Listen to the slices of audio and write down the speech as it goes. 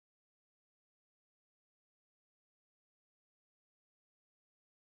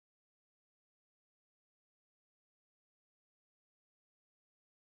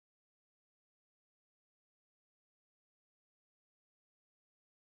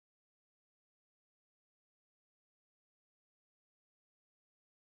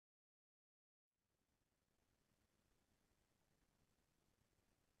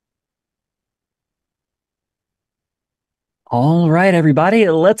All right, everybody,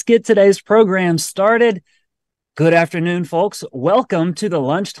 let's get today's program started. Good afternoon, folks. Welcome to the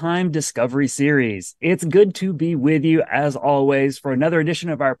Lunchtime Discovery Series. It's good to be with you, as always, for another edition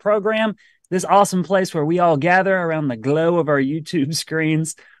of our program, this awesome place where we all gather around the glow of our YouTube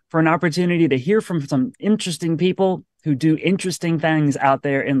screens for an opportunity to hear from some interesting people who do interesting things out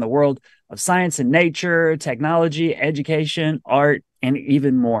there in the world of science and nature, technology, education, art, and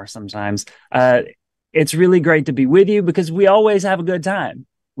even more sometimes. It's really great to be with you because we always have a good time.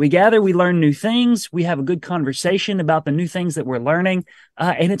 We gather, we learn new things, we have a good conversation about the new things that we're learning,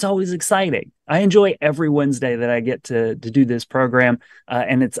 and it's always exciting. I enjoy every Wednesday that I get to do this program,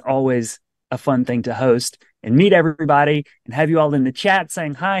 and it's always a fun thing to host and meet everybody and have you all in the chat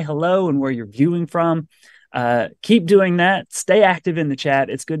saying hi, hello, and where you're viewing from. Keep doing that. Stay active in the chat.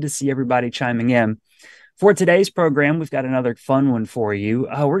 It's good to see everybody chiming in. For today's program, we've got another fun one for you.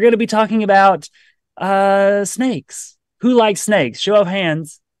 We're going to be talking about snakes. Who likes snakes? Show of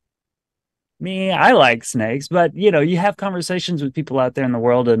hands. Me, I like snakes, but you have conversations with people out there in the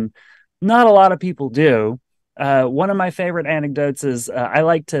world, and not a lot of people do. One of my favorite anecdotes is I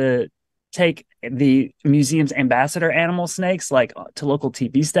like to take the museum's ambassador animal snakes to local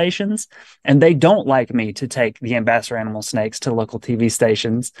TV stations, and they don't like me to take the ambassador animal snakes to local TV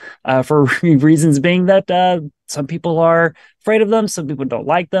stations for reasons being that some people are afraid of them, some people don't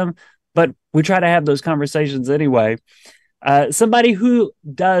like them, but we try to have those conversations anyway. Somebody who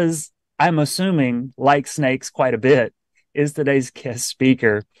does, I'm assuming, like snakes quite a bit is today's guest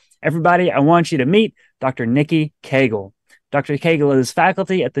speaker. Everybody, I want you to meet Dr. Nicolette Cagle. Dr. Cagle is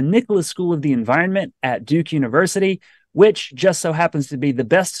faculty at the Nicholas School of the Environment at Duke University, which just so happens to be the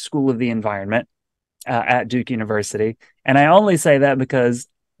best school of the environment at Duke University. And I only say that because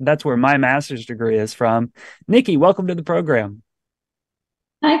that's where my master's degree is from. Nikki, welcome to the program.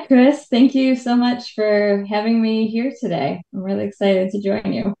 Hi, Chris. Thank you so much for having me here today. I'm really excited to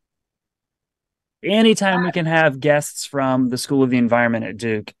join you. Anytime we can have guests from the School of the Environment at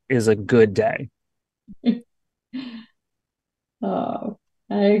Duke is a good day. Oh,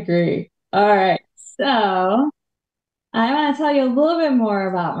 I agree. All right. So I want to tell you a little bit more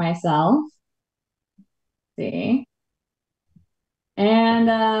about myself. See. And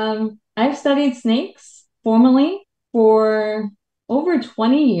I've studied snakes formally for over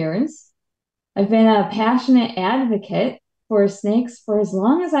 20 years. I've been a passionate advocate for snakes for as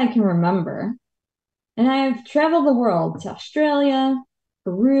long as I can remember. And I've traveled the world to Australia,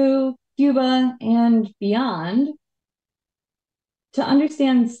 Peru, Cuba, and beyond to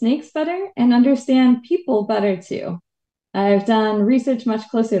understand snakes better and understand people better too. I've done research much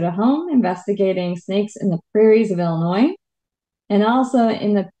closer to home, investigating snakes in the prairies of Illinois and also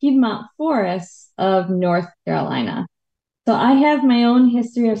in the Piedmont forests of North Carolina. So I have my own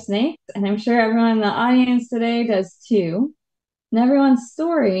history of snakes, and I'm sure everyone in the audience today does too. And everyone's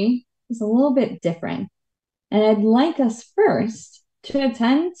story is a little bit different. And I'd like us first to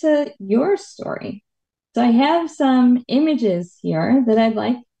attend to your story. So I have some images here that I'd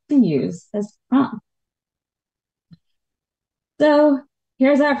like to use as prompts. So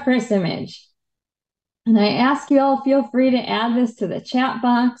here's our first image. And I ask you all, feel free to add this to the chat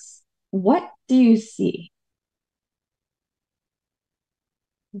box. What do you see?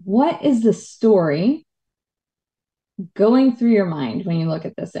 What is the story going through your mind when you look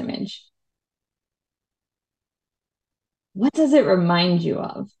at this image? What does it remind you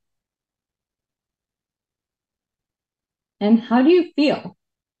of? And how do you feel?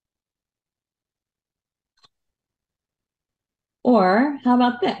 Or how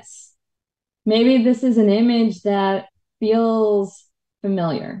about this? Maybe this is an image that feels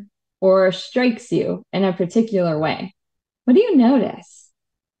familiar or strikes you in a particular way. What do you notice?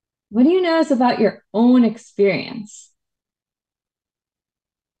 What do you notice about your own experience?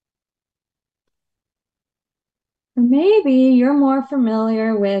 Or maybe you're more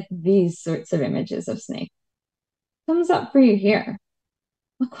familiar with these sorts of images of snakes. What comes up for you here?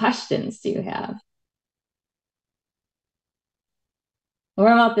 What questions do you have? Or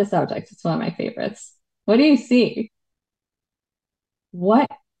about this object? It's one of my favorites. What do you see?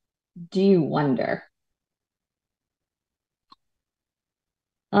 What do you wonder?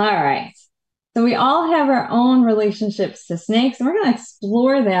 All right. So we all have our own relationships to snakes, and we're going to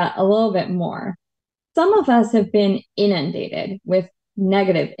explore that a little bit more. Some of us have been inundated with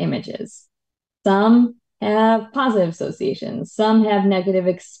negative images. Some have positive associations. Some have negative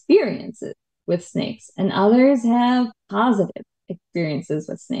experiences with snakes, and others have positive experiences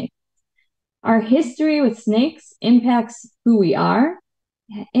with snakes. Our history with snakes impacts who we are,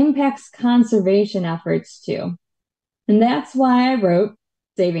 impacts conservation efforts too. And that's why I wrote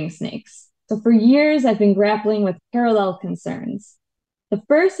Saving Snakes. So for years, I've been grappling with parallel concerns. The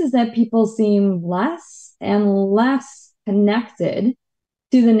first is that people seem less and less connected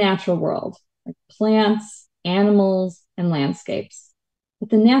to the natural world, like plants, animals, and landscapes. But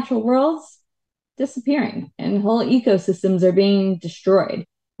the natural world's disappearing and whole ecosystems are being destroyed.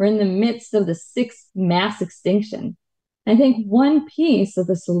 We're in the midst of the sixth mass extinction. I think one piece of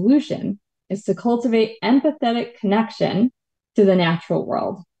the solution is to cultivate empathetic connection to the natural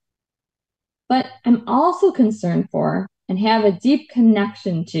world. But I'm also concerned for and have a deep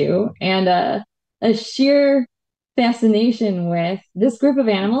connection to and a sheer fascination with this group of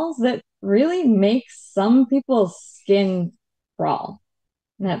animals that really makes some people's skin crawl.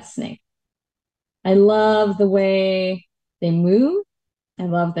 And that's snakes. I love the way they move. I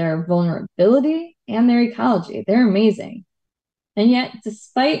love their vulnerability and their ecology. They're amazing. And yet,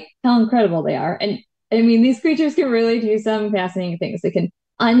 despite how incredible they are, and I mean, these creatures can really do some fascinating things. They can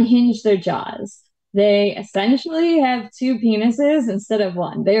unhinge their jaws. They essentially have two penises instead of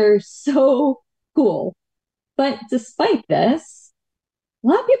one. They're so cool. But despite this, a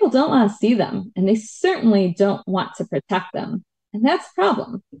lot of people don't want to see them, and they certainly don't want to protect them. And that's a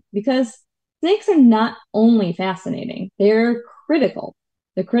problem because snakes are not only fascinating, they're critical.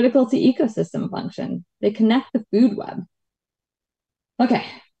 They're critical to ecosystem function. They connect the food web. Okay,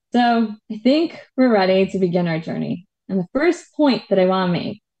 so I think we're ready to begin our journey. And the first point that I want to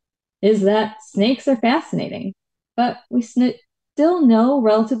make is that snakes are fascinating, but we still know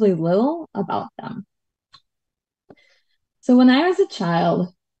relatively little about them. So when I was a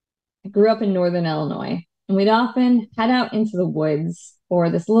child, I grew up in northern Illinois, and we'd often head out into the woods or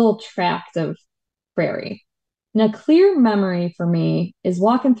this little tract of prairie. And a clear memory for me is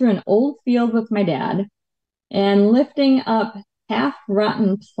walking through an old field with my dad and lifting up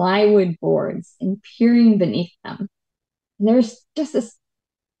half-rotten plywood boards and peering beneath them. And there's just this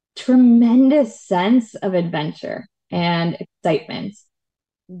tremendous sense of adventure and excitement.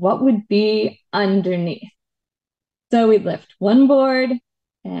 What would be underneath? So we'd lift one board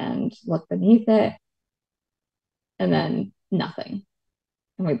and look beneath it, and then nothing.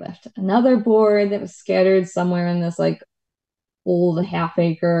 And we'd lift another board that was scattered somewhere in this like old half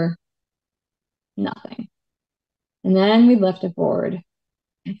acre, nothing. And then we'd lift a board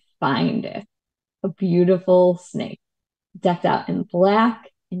and find it, a beautiful snake decked out in black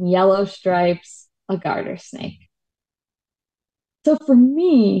and yellow stripes, a garter snake. So for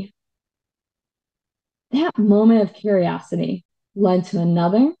me, that moment of curiosity led to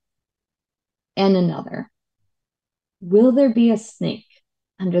another and another. Will there be a snake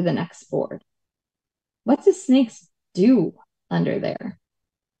under the next board? What do snakes do under there?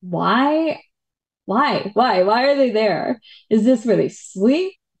 Why are they there? Is this where they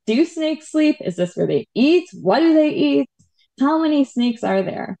sleep? Do snakes sleep? Is this where they eat? What do they eat? How many snakes are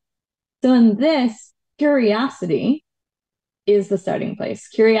there? So in this, curiosity is the starting place.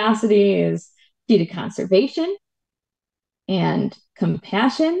 Curiosity is key to conservation and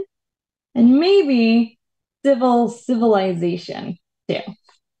compassion and maybe civilization too.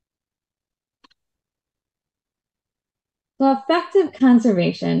 So effective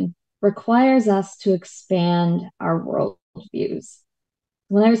conservation requires us to expand our worldviews.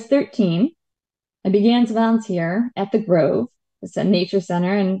 When I was 13, I began to volunteer at the Grove. It's a nature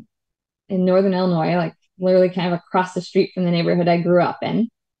center in northern Illinois, like literally kind of across the street from the neighborhood I grew up in.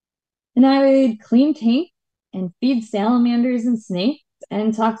 And I would clean tanks and feed salamanders and snakes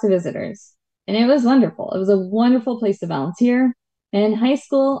and talk to visitors. And it was wonderful. It was a wonderful place to volunteer. And in high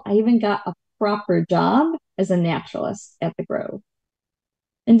school, I even got a proper job as a naturalist at the Grove.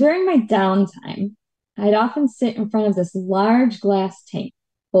 And during my downtime, I'd often sit in front of this large glass tank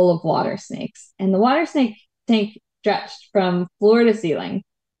full of water snakes. And the water snake tank stretched from floor to ceiling.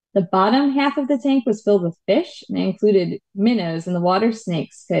 The bottom half of the tank was filled with fish and it included minnows, and the water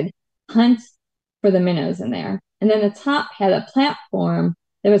snakes could hunt for the minnows in there. And then the top had a platform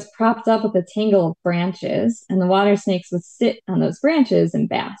that was propped up with a tangle of branches, and the water snakes would sit on those branches and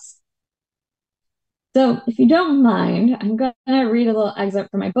bask. So if you don't mind, I'm going to read a little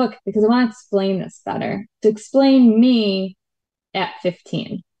excerpt from my book because I want to explain this better, to explain me at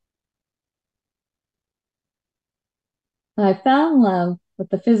 15. I fell in love with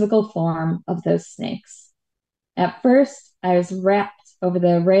the physical form of those snakes. At first, I was rapt over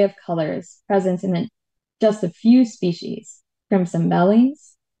the array of colors present in just a few species: crimson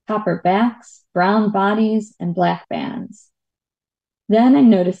bellies, copper backs, brown bodies, and black bands. Then I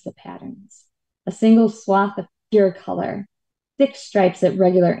noticed the patterns: a single swath of pure color, thick stripes at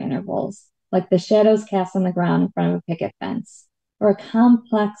regular intervals, like the shadows cast on the ground in front of a picket fence, or a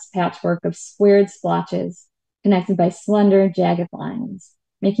complex patchwork of squared splotches connected by slender, jagged lines.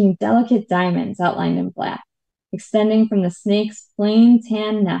 making delicate diamonds outlined in black, extending from the snake's plain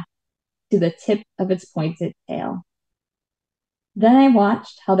tan neck to the tip of its pointed tail. Then I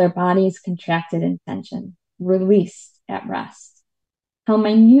watched how their bodies contracted in tension, released at rest, how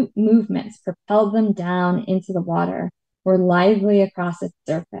minute movements propelled them down into the water or lively across its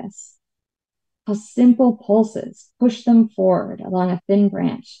surface, how simple pulses pushed them forward along a thin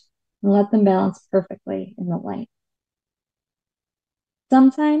branch and let them balance perfectly in the light.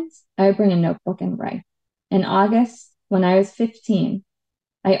 Sometimes I would bring a notebook and write. In August, when I was 15,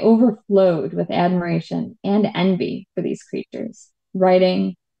 I overflowed with admiration and envy for these creatures,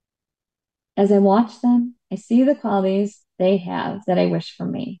 writing, as I watch them, I see the qualities they have that I wish for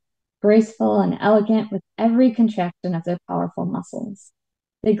me, graceful and elegant with every contraction of their powerful muscles.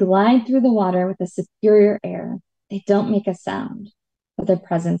 They glide through the water with a superior air. They don't make a sound, but their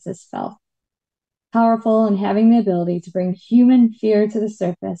presence is felt. Powerful in having the ability to bring human fear to the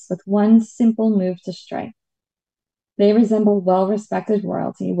surface with one simple move to strike. They resemble well-respected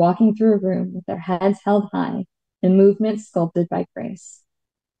royalty walking through a room with their heads held high and movements sculpted by grace.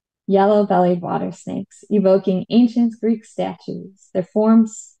 Yellow-bellied water snakes, evoking ancient Greek statues. Their form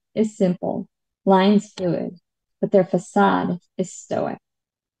is simple, lines fluid, but their facade is stoic.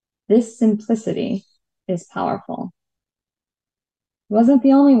 This simplicity is powerful. It wasn't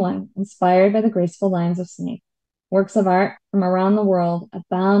the only one inspired by the graceful lines of snake. Works of art from around the world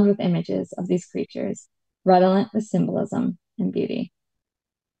abound with images of these creatures, redolent with symbolism and beauty.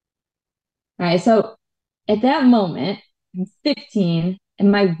 All right, so at that moment, I'm 15,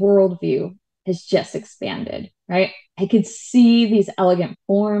 and my worldview has just expanded, right? I could see these elegant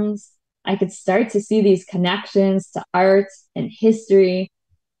forms. I could start to see these connections to art and history.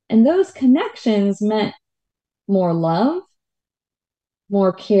 And those connections meant more love,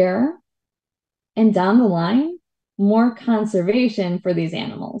 more care, and down the line, more conservation for these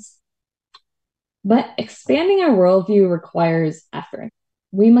animals. But expanding our worldview requires effort.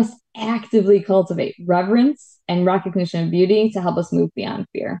 We must actively cultivate reverence and recognition of beauty to help us move beyond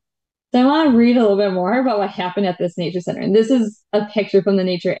fear. So I want to read a little bit more about what happened at this nature center. And this is a picture from the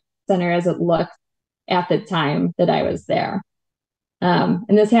nature center as it looked at the time that I was there.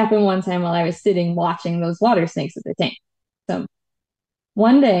 And this happened one time while I was sitting watching those water snakes at the tank. So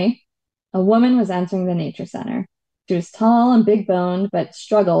one day, a woman was entering the nature center. She was tall and big boned, but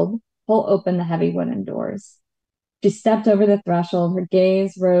struggled to pull open the heavy wooden doors. She stepped over the threshold. Her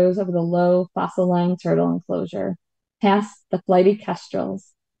gaze rose over the low fossil-lined turtle enclosure, past the flighty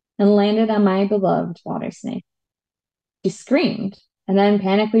kestrels, and landed on my beloved water snake. She screamed and then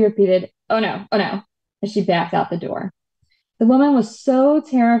panically repeated, "Oh no, oh no," as she backed out the door. The woman was so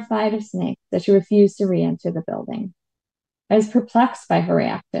terrified of snakes that she refused to re-enter the building. I was perplexed by her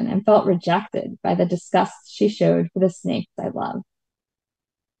reaction and felt rejected by the disgust she showed for the snakes I love.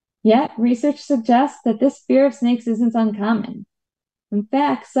 Yet, research suggests that this fear of snakes isn't uncommon. In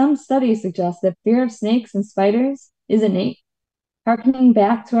fact, some studies suggest that fear of snakes and spiders is innate, harkening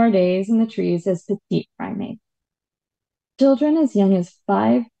back to our days in the trees as petite primates. Children as young as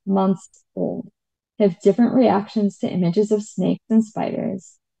 5 months old have different reactions to images of snakes and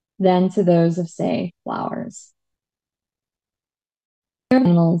spiders than to those of, say, flowers.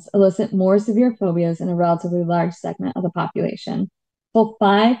 Animals elicit more severe phobias in a relatively large segment of the population. Full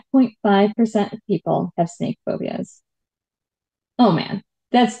 5.5% of people have snake phobias. Oh man,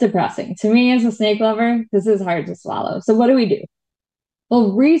 that's depressing. To me, as a snake lover, this is hard to swallow. So what do we do?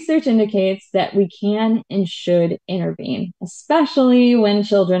 Well, research indicates that we can and should intervene, especially when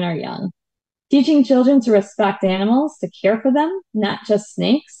children are young. Teaching children to respect animals, to care for them, not just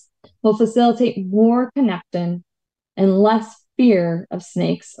snakes, will facilitate more connection and less fear of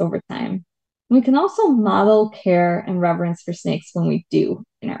snakes over time. We can also model care and reverence for snakes when we do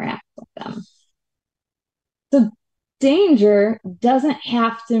interact with them. So danger doesn't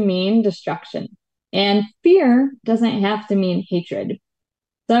have to mean destruction, and fear doesn't have to mean hatred.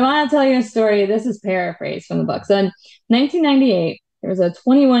 So I want to tell you a story. This is paraphrased from the book. So in 1998, there was a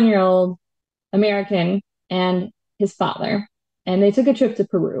 21-year-old American and his father, and they took a trip to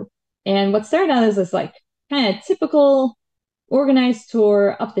Peru. And what started out as this like kind of typical organized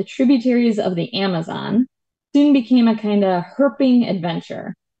tour up the tributaries of the Amazon soon became a kind of herping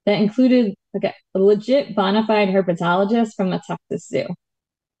adventure that included like a legit bona fide herpetologist from the Texas Zoo.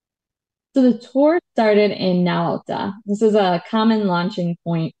 So the tour started in Nauta. This is a common launching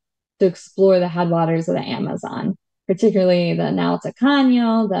point to explore the headwaters of the Amazon, particularly the Nauta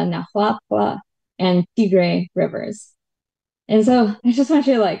Caño, the Nahuatl, and Tigre rivers. And so I just want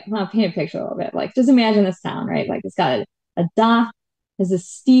you to want to paint a picture a little bit. Like, just imagine this town, right? Like, it's got a dock, there's a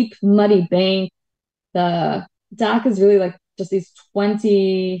steep, muddy bank. The dock is really like just these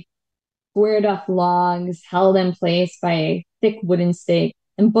 20 squared off logs held in place by a thick wooden stake,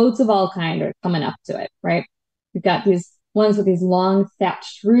 and boats of all kind are coming up to it, right? You've got these ones with these long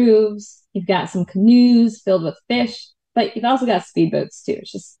thatched roofs. You've got some canoes filled with fish, but you've also got speedboats too.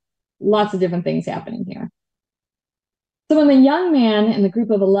 It's just lots of different things happening here. So when the young man and the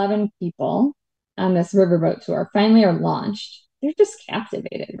group of 11 people on this riverboat tour finally are launched, they're just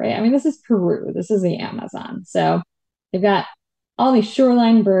captivated, right? I mean, this is Peru. This is the Amazon. So they've got all these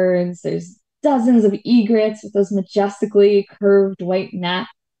shoreline birds. There's dozens of egrets with those majestically curved white necks,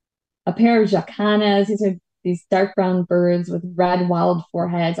 a pair of jacanas. These are these dark brown birds with red wild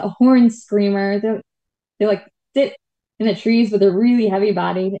foreheads, a horned screamer. They like sit in the trees, but they're really heavy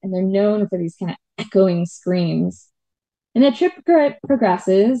bodied and they're known for these kind of echoing screams. And the trip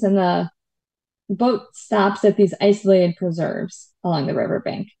progresses and the boat stops at these isolated preserves along the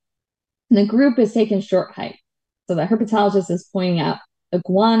riverbank. And the group is taking short hikes. So the herpetologist is pointing out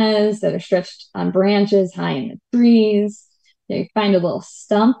iguanas that are stretched on branches high in the trees. They find a little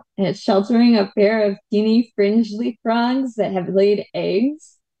stump and it's sheltering a pair of teeny fringed leaf frogs that have laid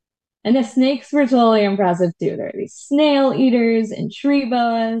eggs. And the snakes were totally impressive too. There are these snail eaters and tree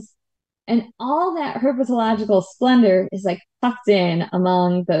boas. And all that herpetological splendor is like tucked in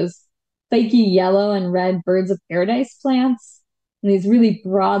among those spiky yellow and red birds of paradise plants and these really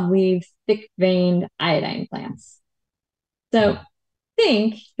broad-leaved, thick-veined iodine plants. So I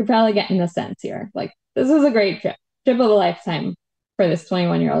think you're probably getting the sense here. Like, this was a great trip of a lifetime for this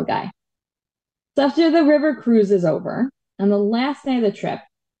 21-year-old guy. So after the river cruise is over, on the last day of the trip,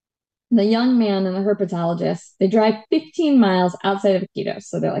 the young man and the herpetologist, they drive 15 miles outside of Iquitos.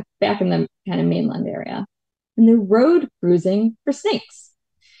 So they're like back in the kind of mainland area. And they're road cruising for snakes.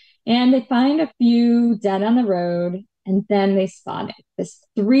 And they find a few dead on the road. And then they spot it. This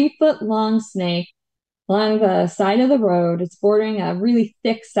 3-foot long snake along the side of the road. It's bordering a really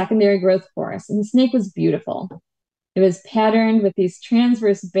thick secondary growth forest. And the snake was beautiful. It was patterned with these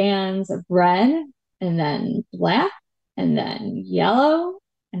transverse bands of red and then black and then yellow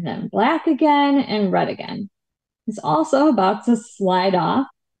and then black again and red again. It's also about to slide off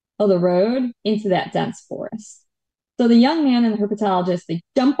of the road into that dense forest. So the young man and the herpetologist, they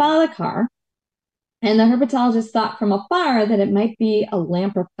jump out of the car, and the herpetologist thought from afar that it might be a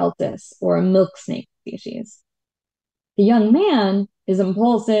Lampropeltis or a milk snake species. The young man is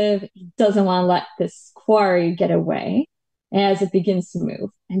impulsive. He doesn't want to let this quarry get away as it begins to move.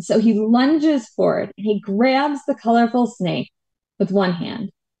 And so he lunges forward and he grabs the colorful snake with one hand.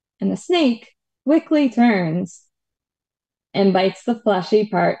 And the snake quickly turns and bites the fleshy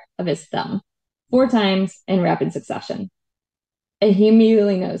part of his thumb 4 times in rapid succession. And he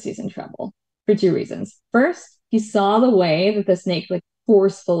immediately knows he's in trouble for 2 reasons. First, he saw the way that the snake like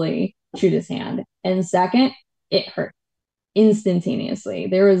forcefully chewed his hand. And second, it hurt instantaneously.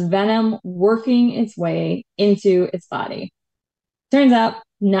 There was venom working its way into its body. Turns out,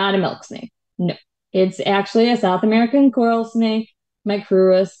 not a milk snake. No, it's actually a South American coral snake,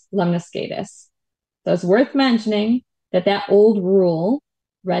 Micrurus lemniscatus. So it's worth mentioning that old rule,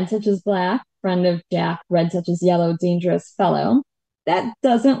 red touches black, friend of Jack, red touches yellow, dangerous fellow, that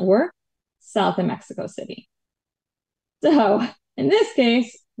doesn't work south of Mexico City. So in this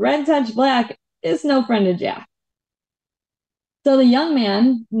case, red touch black is no friend of Jack. So the young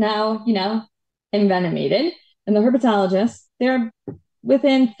man, now, envenomated, and the herpetologist, they're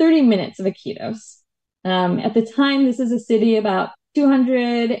within 30 minutes of Iquitos. At the time, this is a city about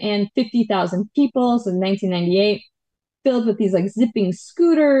 250,000 people, so 1998, filled with these like zipping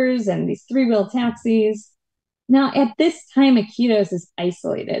scooters and these 3-wheel taxis. Now, at this time, Iquitos is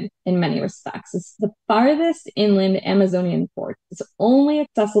isolated in many respects. It's the farthest inland Amazonian port. It's only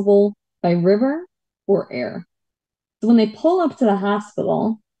accessible by river or air. So when they pull up to the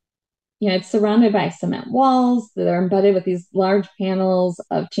hospital, it's surrounded by cement walls that are embedded with these large panels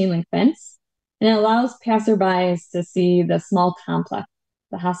of chain link fence, and it allows passerbys to see the small complex,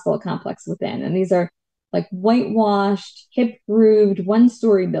 the hospital complex within. And these are like whitewashed, hip-roofed,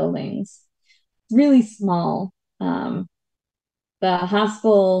 1-story buildings, really small. The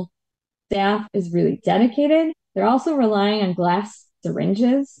hospital staff is really dedicated. They're also relying on glass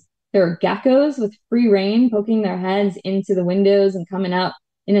syringes. There are geckos with free rein poking their heads into the windows and coming out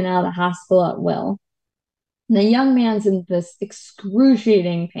in and out of the hospital at will. And the young man's in this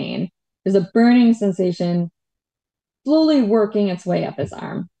excruciating pain. There's a burning sensation slowly working its way up his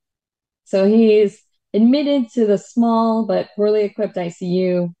arm. So he's admitted to the small but poorly equipped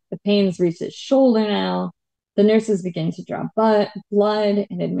ICU. The pain's reached his shoulder now. The nurses begin to draw blood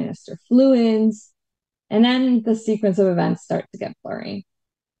and administer fluids. And then the sequence of events start to get blurry.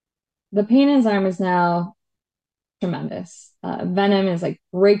 The pain in his arm is now tremendous. Venom is like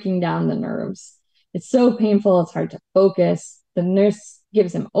breaking down the nerves. It's so painful, it's hard to focus. The nurse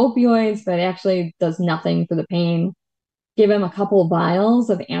gives him opioids, but it actually does nothing for the pain. Give him a couple vials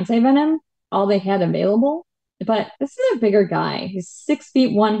of anti-venom, all they had available. But this is a bigger guy. He's 6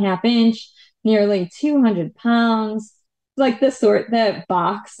 feet 1/2 inch, nearly 200 pounds. Like the sort that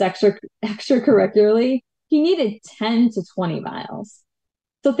box extracurricularly. He needed 10 to 20 vials.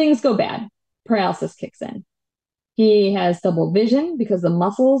 So things go bad. Paralysis kicks in. He has double vision because the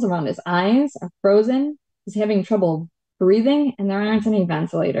muscles around his eyes are frozen. He's having trouble breathing, and there aren't any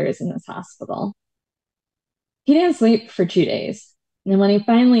ventilators in this hospital. He didn't sleep for 2 days. And when he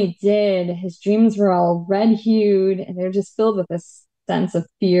finally did, his dreams were all red-hued, and they're just filled with this sense of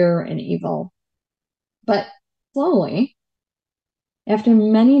fear and evil. But slowly, after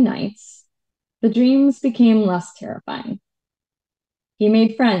many nights, the dreams became less terrifying. He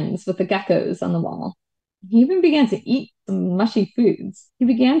made friends with the geckos on the wall. He even began to eat some mushy foods. He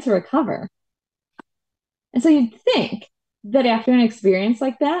began to recover. And so you'd think that after an experience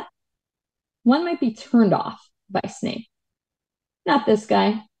like that, one might be turned off by Snape. Not this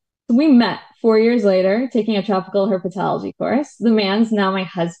guy. So we met 4 years later, taking a tropical herpetology course. The man's now my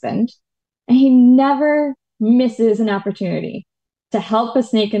husband, and he never misses an opportunity to help a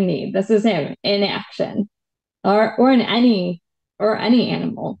snake in need. This is him in action, or in any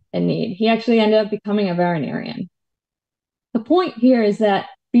animal in need. He actually ended up becoming a veterinarian. The point here is that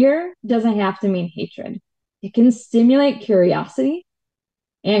fear doesn't have to mean hatred. It can stimulate curiosity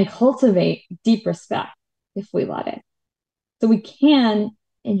and cultivate deep respect if we let it. So we can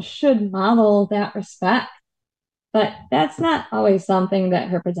and should model that respect, but that's not always something that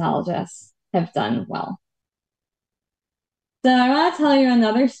herpetologists have done well. So I want to tell you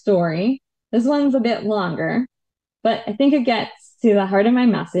another story. This one's a bit longer, but I think it gets to the heart of my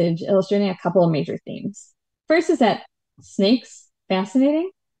message, illustrating a couple of major themes. First is that snakes,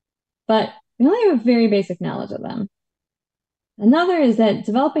 fascinating, but we only have a very basic knowledge of them. Another is that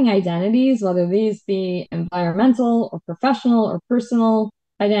developing identities, whether these be environmental or professional or personal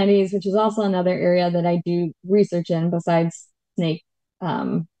identities, which is also another area that I do research in besides snake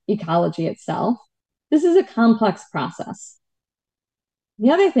ecology itself, this is a complex process.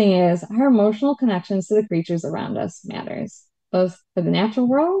 The other thing is our emotional connections to the creatures around us matters, both for the natural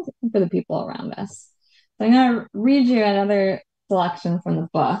world and for the people around us. So I'm going to read you another selection from the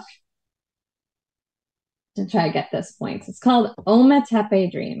book to try to get this point. It's called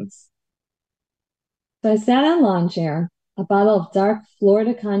Ometepe Dreams. So I sat on a lawn chair, a bottle of dark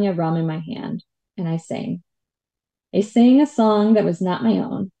Florida Caña rum in my hand, and I sang. I sang a song that was not my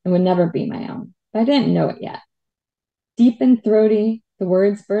own and would never be my own, but I didn't know it yet. Deep and throaty, the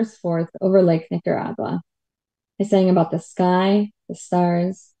words burst forth over Lake Nicaragua. I sang about the sky, the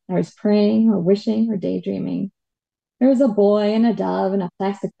stars. I was praying or wishing or daydreaming. There was a boy and a dove in a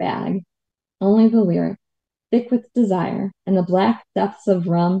plastic bag. Only the lyric, thick with desire, and the black depths of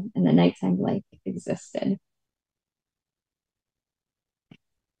rum and the nighttime lake existed.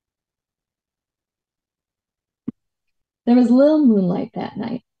 There was little moonlight that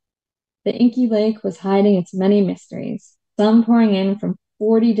night. The inky lake was hiding its many mysteries, some pouring in from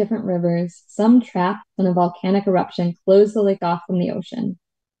 40 different rivers, some trapped when a volcanic eruption closed the lake off from the ocean.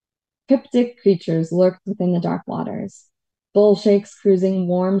 Cryptic creatures lurked within the dark waters. Bull shakes cruising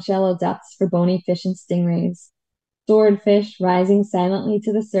warm, shallow depths for bony fish and stingrays. Swordfish rising silently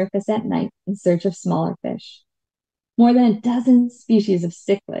to the surface at night in search of smaller fish. More than a dozen species of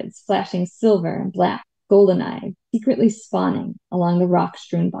cichlids flashing silver and black, golden-eyed, secretly spawning along the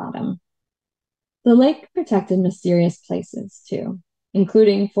rock-strewn bottom. The lake protected mysterious places, too,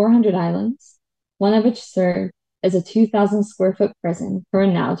 including 400 islands, one of which served as a 2,000 square foot prison for a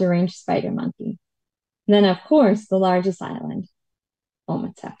now deranged spider monkey. And then, of course, the largest island,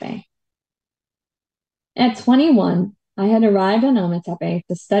 Ometepe. At 21, I had arrived on Ometepe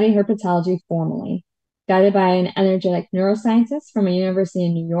to study herpetology formally, guided by an energetic neuroscientist from a university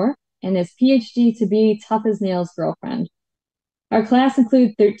in New York and his PhD to be tough as nails girlfriend. Our class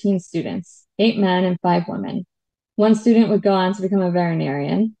included 13 students, 8 men and 5 women. One student would go on to become a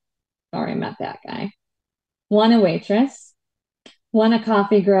veterinarian. Sorry, I met that guy. One a waitress, one a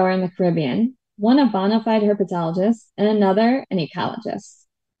coffee grower in the Caribbean, one a bona fide herpetologist, and another an ecologist.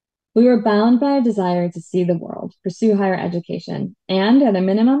 We were bound by a desire to see the world, pursue higher education, and, at a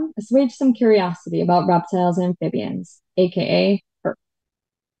minimum, assuage some curiosity about reptiles and amphibians, aka herp.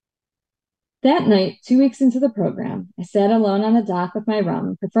 That night, 2 weeks into the program, I sat alone on the dock with my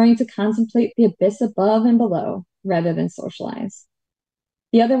rum, preferring to contemplate the abyss above and below rather than socialize.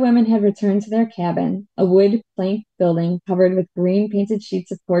 The other women had returned to their cabin, a wood plank building covered with green painted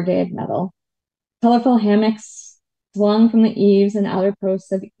sheets of corrugated metal. Colorful hammocks swung from the eaves and outer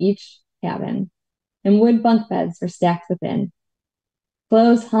posts of each cabin, and wood bunk beds were stacked within.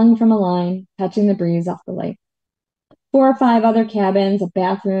 Clothes hung from a line, catching the breeze off the lake. 4 or 5 other cabins, a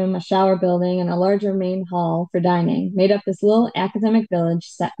bathroom, a shower building, and a larger main hall for dining made up this little academic village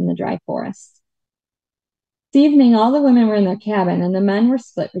set in the dry forest. This evening, all the women were in their cabin, and the men were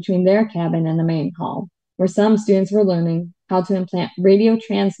split between their cabin and the main hall, where some students were learning how to implant radio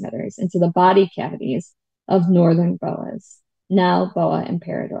transmitters into the body cavities of northern boas, now boa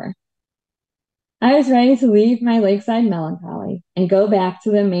imperador. I was ready to leave my lakeside melancholy and go back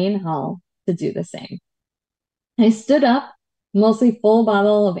to the main hall to do the same. I stood up, mostly full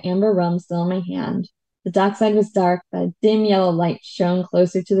bottle of amber rum still in my hand. The dockside was dark, but a dim yellow light shone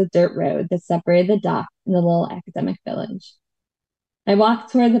closer to the dirt road that separated the dock and the little academic village. I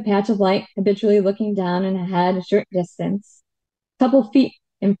walked toward the patch of light, habitually looking down and ahead a short distance. A couple feet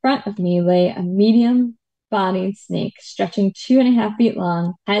in front of me lay a medium-bodied snake stretching 2.5 feet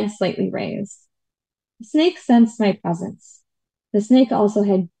long, head slightly raised. The snake sensed my presence. The snake also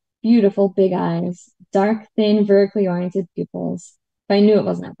had beautiful big eyes, dark, thin, vertically oriented pupils, but I knew it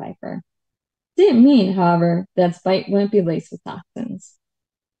wasn't a viper. Didn't mean, however, that its bite wouldn't be laced with toxins.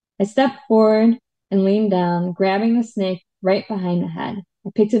 I stepped forward and leaned down, grabbing the snake right behind the head. I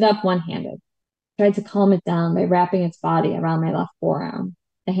picked it up one-handed, tried to calm it down by wrapping its body around my left forearm,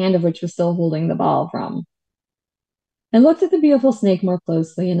 the hand of which was still holding the ball of rum. I looked at the beautiful snake more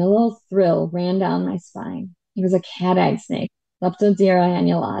closely, and a little thrill ran down my spine. It was a cat-eyed snake, Leptodira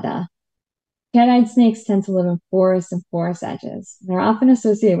annulata. Cat-eyed snakes tend to live in forests and forest edges. They're often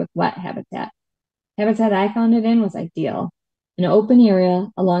associated with wet habitat. Habitat I found it in was ideal, an open area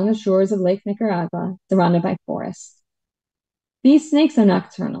along the shores of Lake Nicaragua, surrounded by forests. These snakes are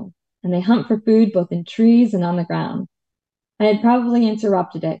nocturnal, and they hunt for food both in trees and on the ground. I had probably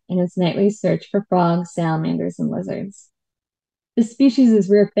interrupted it in its nightly search for frogs, salamanders, and lizards. This species is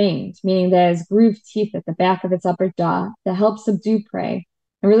rear-fanged, meaning that it has grooved teeth at the back of its upper jaw that help subdue prey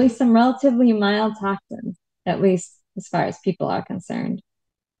and release some relatively mild toxins, at least as far as people are concerned.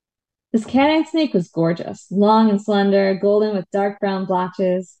 This cat-eyed snake was gorgeous, long and slender, golden with dark brown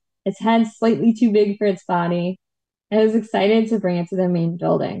blotches, its head slightly too big for its body. I was excited to bring it to the main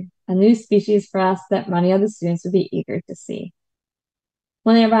building, a new species for us that many of the students would be eager to see.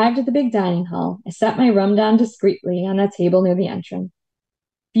 When I arrived at the big dining hall, I set my rum down discreetly on a table near the entrance.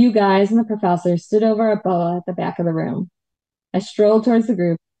 A few guys and the professor stood over a boa at the back of the room. I strolled towards the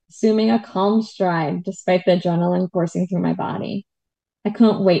group, assuming a calm stride despite the adrenaline coursing through my body. I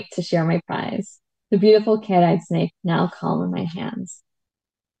couldn't wait to share my prize, the beautiful cat-eyed snake now calm in my hands.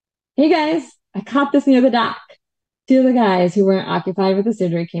 Hey guys, I caught this near the dock. 2 of the guys who weren't occupied with the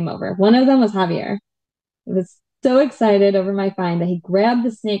surgery came over. One of them was Javier. I was so excited over my find that he grabbed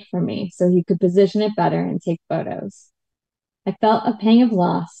the snake from me so he could position it better and take photos. I felt a pang of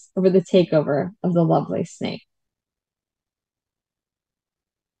loss over the takeover of the lovely snake.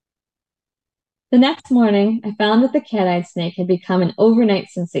 The next morning, I found that the cat-eyed snake had become an overnight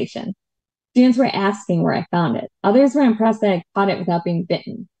sensation. Students were asking where I found it. Others were impressed that I caught it without being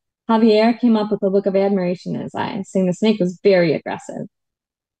bitten. Javier came up with a look of admiration in his eyes, saying the snake was very aggressive.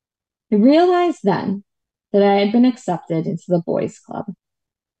 I realized then that I had been accepted into the Boys Club.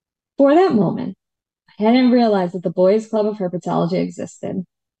 For that moment, I hadn't realized that the Boys Club of Herpetology existed.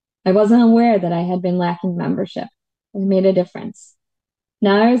 I wasn't aware that I had been lacking membership. It made a difference.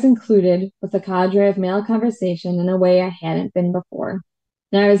 Now I was included with a cadre of male conversation in a way I hadn't been before.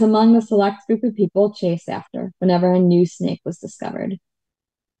 Now I was among the select group of people chased after whenever a new snake was discovered.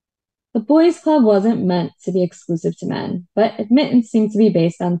 The Boys Club wasn't meant to be exclusive to men, but admittance seemed to be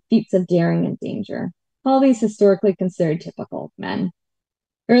based on feats of daring and danger, all these historically considered typical of men.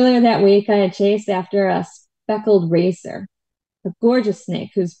 Earlier that week, I had chased after a speckled racer, a gorgeous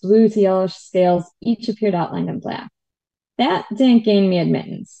snake whose blue to yellowish scales each appeared outlined in black. That didn't gain me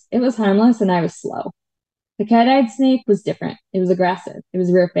admittance. It was harmless and I was slow. The cat-eyed snake was different. It was aggressive. It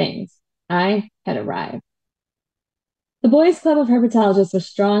was rear fangs. I had arrived. The Boys Club of Herpetologists was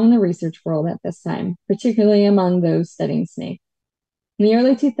strong in the research world at this time, particularly among those studying snakes. In the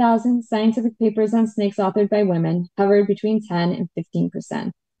early 2000s, scientific papers on snakes authored by women hovered between 10 and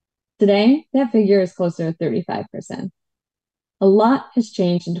 15%. Today, that figure is closer to 35%. A lot has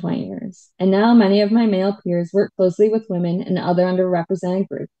changed in 20 years, and now many of my male peers work closely with women and other underrepresented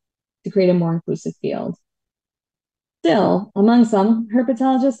groups to create a more inclusive field. Still, among some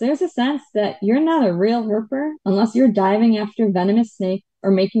herpetologists, there's a sense that you're not a real herper unless you're diving after venomous snakes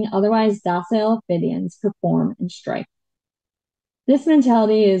or making otherwise docile ophidians perform and strike. This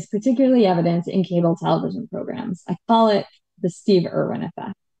mentality is particularly evident in cable television programs. I call it the Steve Irwin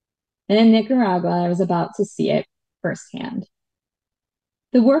effect. And in Nicaragua, I was about to see it firsthand.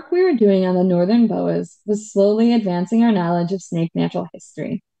 The work we were doing on the northern boas was slowly advancing our knowledge of snake natural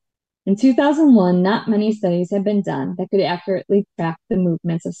history. In 2001, not many studies had been done that could accurately track the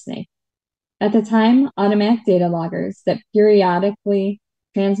movements of snakes. At the time, automatic data loggers that periodically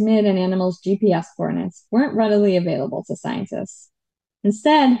transmitted an animal's GPS coordinates weren't readily available to scientists.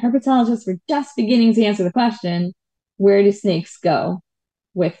 Instead, herpetologists were just beginning to answer the question, where do snakes go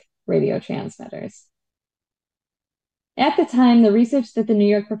with radio transmitters? At the time, the research that the New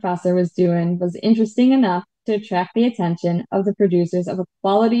York professor was doing was interesting enough to attract the attention of the producers of a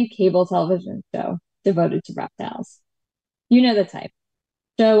quality cable television show devoted to reptiles. You know the type.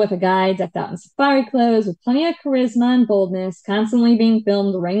 Show with a guy decked out in safari clothes with plenty of charisma and boldness, constantly being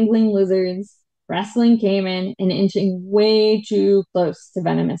filmed wrangling lizards, wrestling caiman, and inching way too close to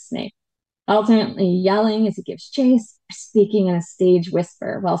venomous snake, alternately yelling as he gives chase or speaking in a stage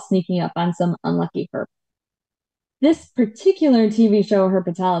whisper while sneaking up on some unlucky herp. This particular TV show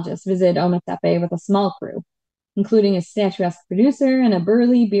herpetologist visited Ometepe with a small crew, including a statuesque producer and a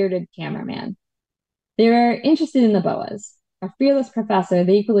burly, bearded cameraman. They were interested in the boas. Our fearless professor,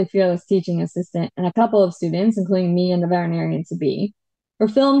 the equally fearless teaching assistant, and a couple of students, including me and the veterinarian-to-be, were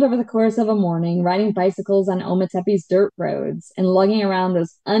filmed over the course of a morning riding bicycles on Ometepe's dirt roads and lugging around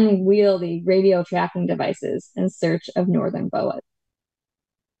those unwieldy radio tracking devices in search of northern boas.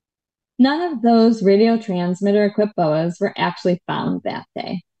 None of those radio transmitter-equipped boas were actually found that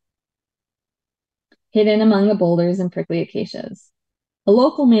day, hidden among the boulders and prickly acacias. A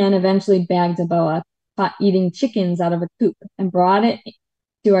local man eventually bagged a boa caught eating chickens out of a coop and brought it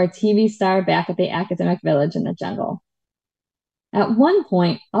to our TV star back at the academic village in the jungle. At one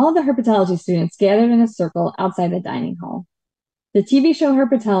point, all of the herpetology students gathered in a circle outside the dining hall. The TV show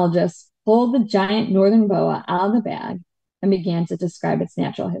herpetologist pulled the giant northern boa out of the bag and began to describe its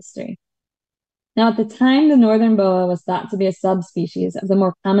natural history. Now, at the time, the northern boa was thought to be a subspecies of the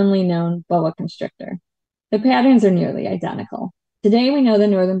more commonly known boa constrictor. The patterns are nearly identical. Today, we know the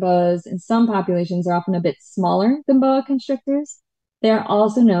northern boas in some populations are often a bit smaller than boa constrictors. They are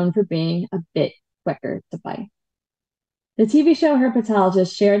also known for being a bit quicker to bite. The TV show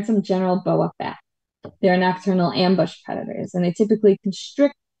herpetologist shared some general boa facts. They are nocturnal ambush predators, and they typically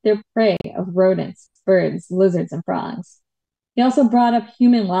constrict their prey of rodents, birds, lizards, and frogs. He also brought up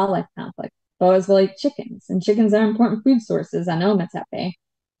human-wildlife conflict. Boas will eat chickens, and chickens are important food sources on Ometepe.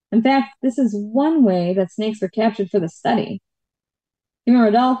 In fact, this is one way that snakes were captured for the study. Even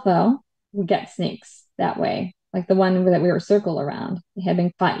Rodolfo would get snakes that way, like the one that we were circled around. They had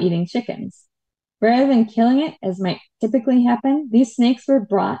been caught eating chickens. Rather than killing it, as might typically happen, these snakes were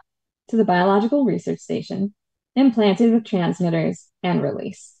brought to the biological research station, implanted with transmitters, and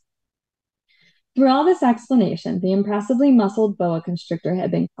released. Through all this explanation, the impressively muscled boa constrictor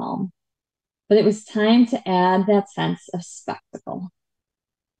had been calm. But it was time to add that sense of spectacle.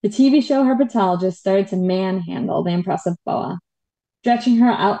 The TV show herpetologist started to manhandle the impressive boa, stretching her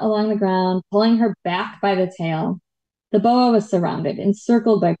out along the ground, pulling her back by the tail. The boa was surrounded,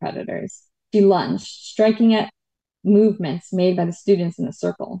 encircled by predators. She lunged, striking at movements made by the students in the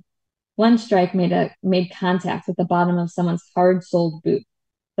circle. One strike made contact with the bottom of someone's hard-soled boot.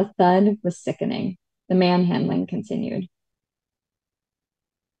 The thud was sickening. The manhandling continued.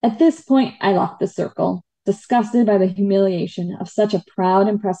 At this point, I left the circle, disgusted by the humiliation of such a proud,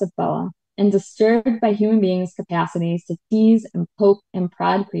 impressive boa, and disturbed by human beings' capacities to tease and poke and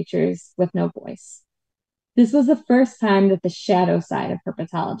prod creatures with no voice. This was the first time that the shadow side of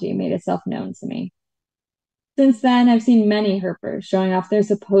herpetology made itself known to me. Since then, I've seen many herpers showing off their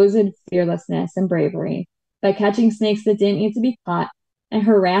supposed fearlessness and bravery by catching snakes that didn't need to be caught and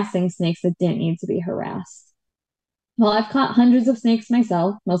harassing snakes that didn't need to be harassed. While I've caught hundreds of snakes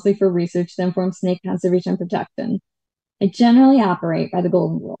myself, mostly for research to inform snake conservation and protection, I generally operate by the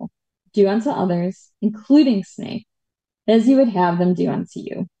golden rule: do unto others, including snakes, as you would have them do unto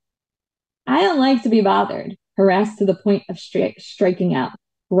you. I don't like to be bothered, harassed to the point of striking out,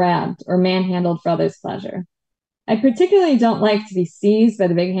 grabbed, or manhandled for others' pleasure. I particularly don't like to be seized by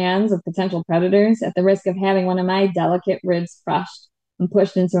the big hands of potential predators at the risk of having one of my delicate ribs crushed and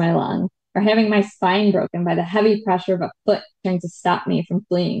pushed into my lung, or having my spine broken by the heavy pressure of a foot trying to stop me from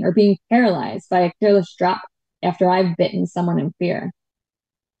fleeing, or being paralyzed by a careless drop after I've bitten someone in fear.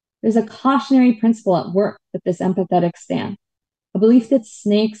 There's a cautionary principle at work with this empathetic stance, a belief that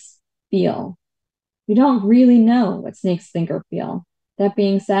snakes feel. We don't really know what snakes think or feel. That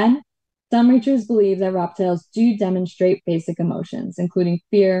being said, some researchers believe that reptiles do demonstrate basic emotions, including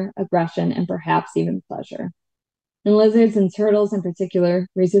fear, aggression, and perhaps even pleasure. In lizards and turtles in particular,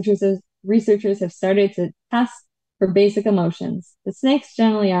 researchers have started to test for basic emotions, but snakes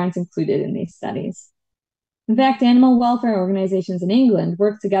generally aren't included in these studies. In fact, animal welfare organizations in England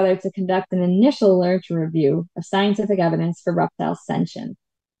work together to conduct an initial literature review of scientific evidence for reptile sentience.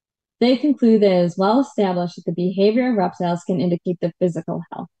 They conclude that it is well established that the behavior of reptiles can indicate their physical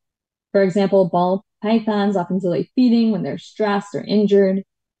health. For example, ball pythons often delay feeding when they're stressed or injured.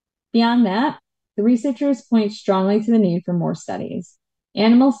 Beyond that, the researchers point strongly to the need for more studies.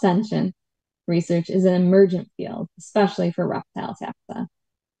 Animal sentience research is an emergent field, especially for reptile taxa.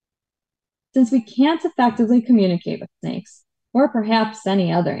 Since we can't effectively communicate with snakes, or perhaps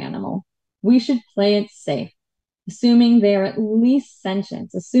any other animal, we should play it safe, assuming they are at least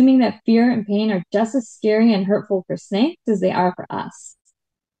sentient, assuming that fear and pain are just as scary and hurtful for snakes as they are for us.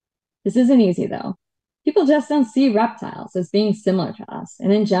 This isn't easy, though. People just don't see reptiles as being similar to us,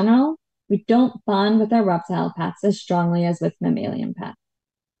 and in general, we don't bond with our reptile pets as strongly as with mammalian pets.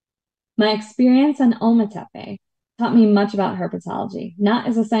 My experience on Ometepe taught me much about herpetology, not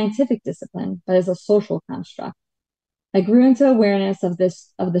as a scientific discipline, but as a social construct. I grew into awareness of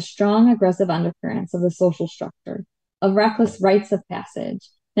the strong, aggressive undercurrents of the social structure, of reckless rites of passage,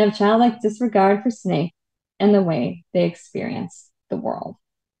 and of childlike disregard for snakes and the way they experience the world.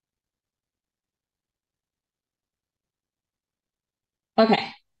 Okay,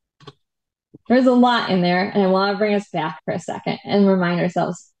 there's a lot in there, and I want to bring us back for a second and remind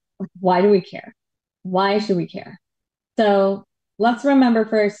ourselves, why do we care? Why should we care? So let's remember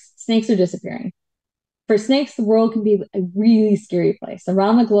first, snakes are disappearing. For snakes, the world can be a really scary place.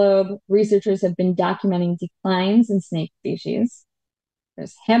 Around the globe, researchers have been documenting declines in snake species.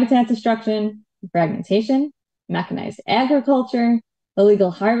 There's habitat destruction, fragmentation, mechanized agriculture,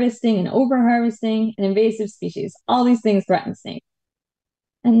 illegal harvesting and overharvesting, and invasive species. All these things threaten snakes.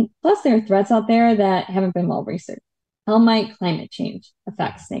 And plus, there are threats out there that haven't been well researched. How might climate change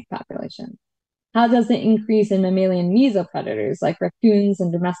affect snake populations? How does the increase in mammalian mesopredators like raccoons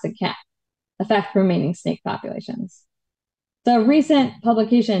and domestic cats affect remaining snake populations? So a recent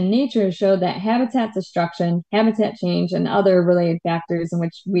publication in Nature showed that habitat destruction, habitat change, and other related factors in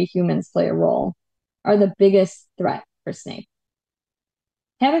which we humans play a role are the biggest threat for snakes.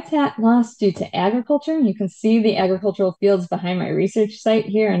 Habitat loss due to agriculture, you can see the agricultural fields behind my research site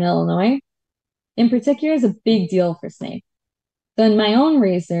here in Illinois, in particular is a big deal for snakes. So in my own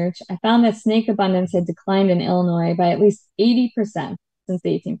research, I found that snake abundance had declined in Illinois by at least 80% since the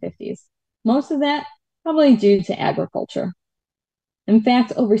 1850s. Most of that probably due to agriculture. In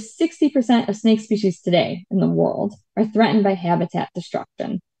fact, over 60% of snake species today in the world are threatened by habitat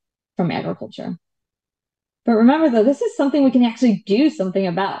destruction from agriculture. But remember, though, this is something we can actually do something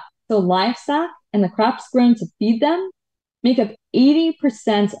about. So livestock and the crops grown to feed them make up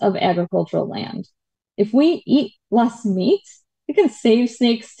 80% of agricultural land. If we eat less meat, we can save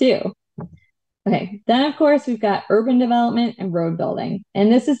snakes too. Okay, then of course we've got urban development and road building,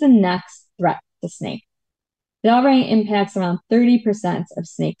 and this is the next threat to snakes. It already impacts around 30% of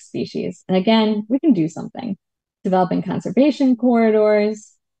snake species. And again, we can do something. Developing conservation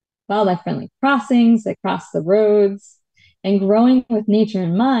corridors, wildlife-friendly crossings that cross the roads, and growing with nature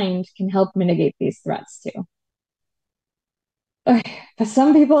in mind can help mitigate these threats too. Okay, but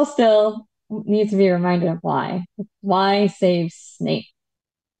some people still need to be reminded of why. Why save snakes?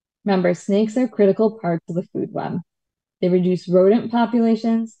 Remember, snakes are critical parts of the food web. They reduce rodent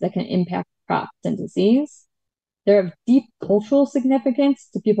populations that can impact crops and disease. They're of deep cultural significance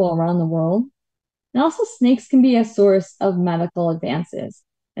to people around the world. And also, snakes can be a source of medical advances,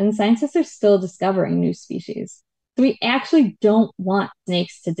 and scientists are still discovering new species. So we actually don't want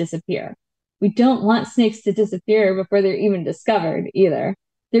snakes to disappear. We don't want snakes to disappear before they're even discovered either.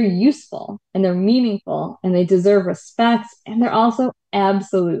 They're useful and they're meaningful and they deserve respect, and they're also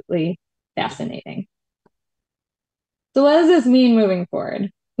absolutely fascinating. So what does this mean moving forward?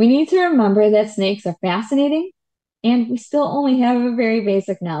 We need to remember that snakes are fascinating and we still only have a very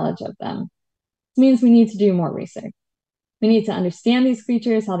basic knowledge of them. This means we need to do more research. We need to understand these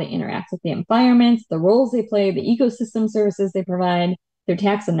creatures, how they interact with the environment, the roles they play, the ecosystem services they provide, their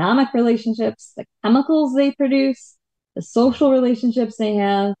taxonomic relationships, the chemicals they produce, the social relationships they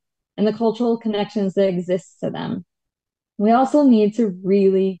have, and the cultural connections that exist to them. We also need to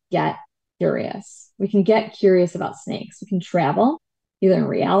really get curious. We can get curious about snakes. We can travel, either in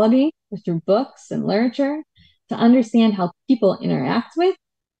reality or through books and literature, to understand how people interact with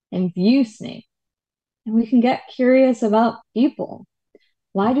and view snakes. And we can get curious about people.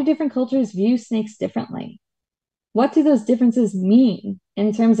 Why do different cultures view snakes differently? What do those differences mean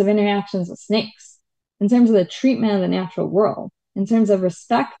in terms of interactions with snakes, in terms of the treatment of the natural world, in terms of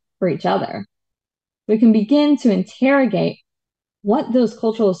respect for each other? We can begin to interrogate what those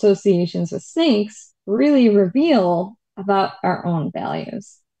cultural associations with snakes really reveal about our own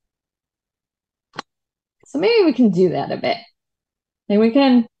values. So maybe we can do that a bit. And we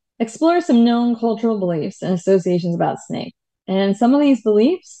can explore some known cultural beliefs and associations about snakes. And some of these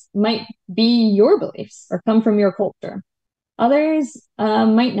beliefs might be your beliefs or come from your culture. Others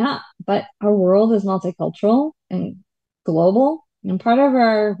might not, but our world is multicultural and global. And part of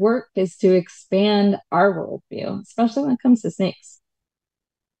our work is to expand our worldview, especially when it comes to snakes.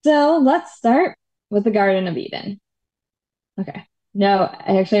 So let's start with the Garden of Eden. Okay. No,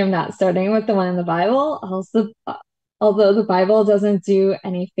 I actually am not starting with the one in the Bible. Also, although the Bible doesn't do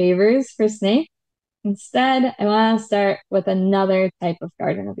any favors for snakes, instead, I want to start with another type of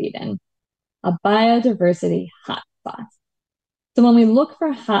Garden of Eden, a biodiversity hotspot. So when we look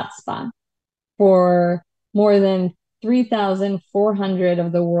for hotspots for more than 3,400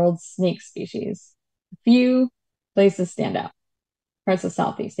 of the world's snake species, a few places stand out. Parts of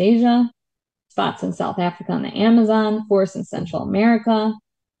Southeast Asia, spots in South Africa and the Amazon, forests in Central America,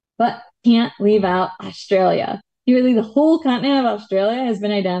 but can't leave out Australia. Nearly the whole continent of Australia has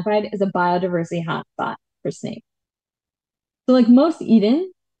been identified as a biodiversity hotspot for snakes. So like most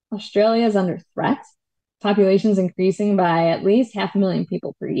Eden, Australia is under threat. Population's increasing by at least 500,000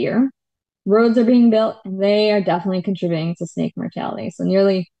 people per year. Roads are being built, and they are definitely contributing to snake mortality. So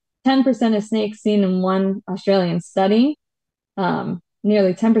nearly 10% of snakes seen in one Australian study,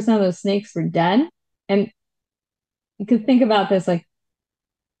 nearly 10% of those snakes were dead. And you could think about this like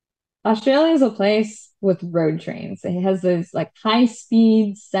Australia is a place with road trains. It has those like high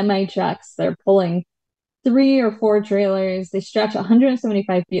speed semi trucks that are pulling 3 or 4 trailers. They stretch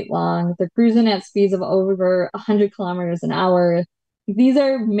 175 feet long. They're cruising at speeds of over 100 kilometers an hour. These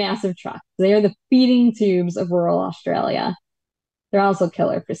are massive trucks. They are the feeding tubes of rural Australia. They're also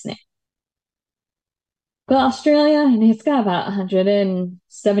killer for snakes. But Australia, and it's got about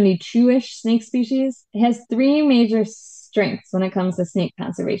 172-ish snake species. It has 3 major strengths when it comes to snake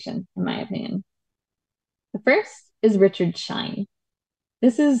conservation, in my opinion. The first is Richard Shine.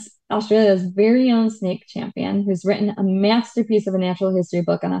 This is Australia's very own snake champion who's written a masterpiece of a natural history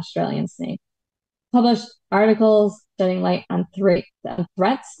book on Australian snakes, published articles shedding light on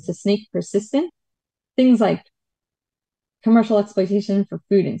threats to snake persistence, things like commercial exploitation for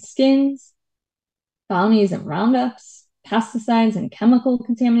food and skins, bounties and roundups, pesticides and chemical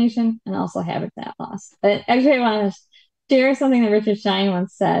contamination, and also habitat loss. But actually, I want to share something that Richard Shine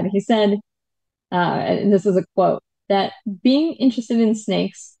once said. He said, and this is a quote, that being interested in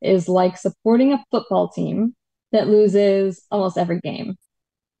snakes is like supporting a football team that loses almost every game.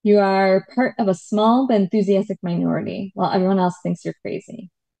 You are part of a small but enthusiastic minority while everyone else thinks you're crazy.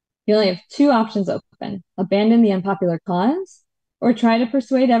 You only have 2 options open: abandon the unpopular cause or try to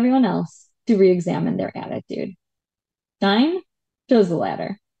persuade everyone else to re-examine their attitude. Shine chose the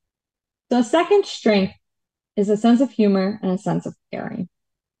latter. So a second strength is a sense of humor and a sense of caring.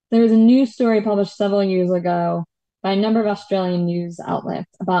 There was a news story published several years ago by a number of Australian news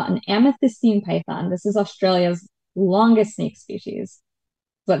outlets about an amethystine python. This is Australia's longest snake species.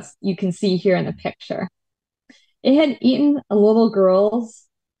 What you can see here in the picture. It had eaten a little girl's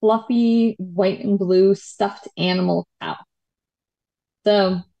fluffy white and blue stuffed animal cow.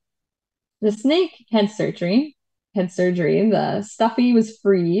 So the snake had surgery. The stuffy was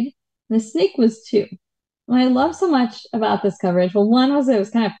freed, and the snake was too. What I love so much about this coverage, well, one was it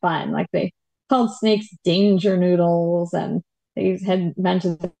was kind of fun. Like they called snakes danger noodles, and they had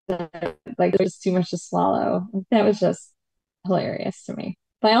mentioned that, like there's too much to swallow. That was just hilarious to me.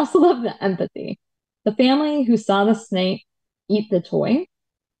 But I also love the empathy. The family who saw the snake eat the toy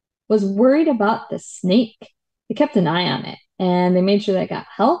was worried about the snake. They kept an eye on it, and they made sure that it got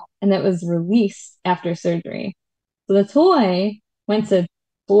help and that it was released after surgery. So the toy went to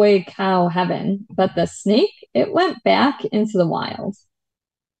toy cow heaven, but the snake, it went back into the wild.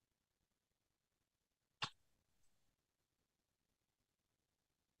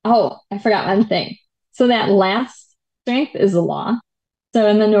 Oh, I forgot one thing. So that last strength is the law. So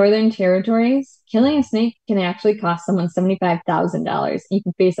in the Northern Territories, killing a snake can actually cost someone $75,000. You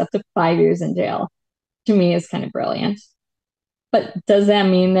can face up to 5 years in jail. To me, is kind of brilliant. But does that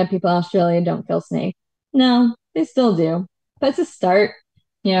mean that people in Australia don't kill snakes? No, they still do. But it's a start.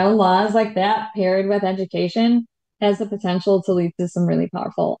 Laws like that paired with education has the potential to lead to some really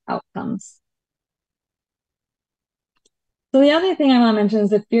powerful outcomes. So the other thing I want to mention is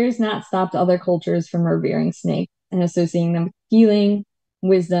that fear has not stopped other cultures from revering snakes and associating them with healing,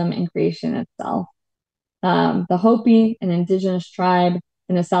 wisdom, and creation itself. The Hopi, an indigenous tribe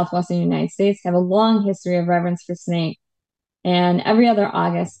in the southwestern United States, have a long history of reverence for snakes. And every other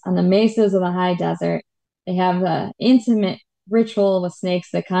August, on the mesas of the high desert, they have an intimate ritual with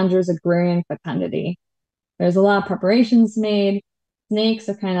snakes that conjures agrarian fecundity. There's a lot of preparations made. snakes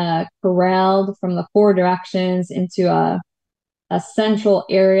are kind of corralled from the four directions into a central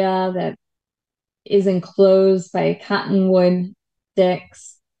area that is enclosed by cottonwood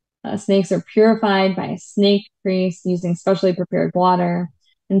sticks. Snakes are purified by a snake priest using specially prepared water,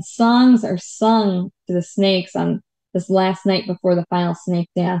 and songs are sung to the snakes on this last night before the final snake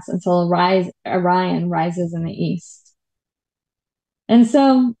dance until Orion rises in the east. And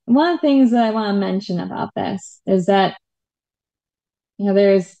so one of the things that I want to mention about this is that,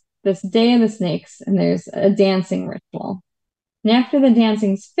 there's this Day of the Snakes and there's a dancing ritual. And after the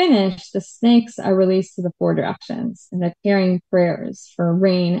dancing's finished, the snakes are released to the four directions and they're carrying prayers for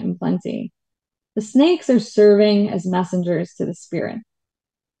rain and plenty. The snakes are serving as messengers to the spirit.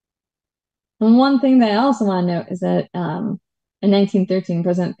 And one thing that I also want to note is that in 1913,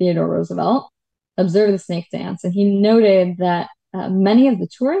 President Theodore Roosevelt observed the snake dance, and he noted that many of the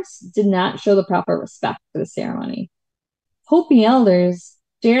tourists did not show the proper respect for the ceremony. Hopi elders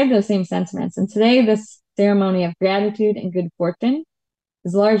shared those same sentiments, and today this ceremony of gratitude and good fortune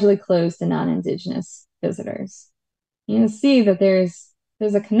is largely closed to non-Indigenous visitors. You can see that there's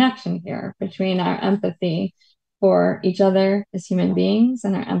a connection here between our empathy for each other as human beings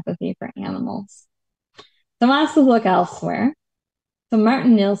and our empathy for animals. So I want us to look elsewhere. So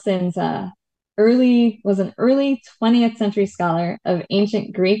Martin Nielsen's was an early 20th century scholar of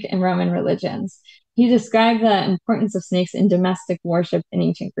ancient Greek and Roman religions. He described the importance of snakes in domestic worship in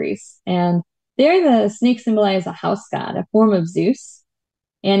ancient Greece. And there, the snake symbolized a house god, a form of Zeus.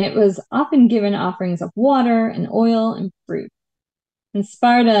 And it was often given offerings of water and oil and fruit. In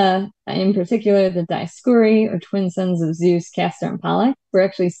Sparta, in particular, the Dioscuri, or twin sons of Zeus, Castor, and Pollux, were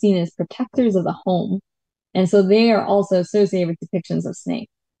actually seen as protectors of the home. And so they are also associated with depictions of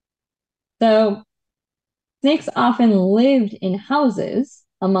snakes. So snakes often lived in houses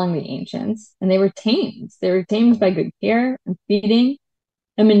among the ancients, and they were tamed. They were tamed by good care and feeding.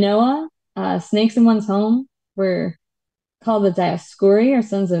 In Minoa, snakes in one's home were called the Dioscuri, or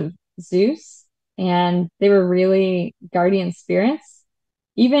sons of Zeus, and they were really guardian spirits.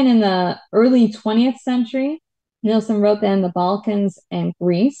 Even in the early 20th century, Nielsen wrote that in the Balkans and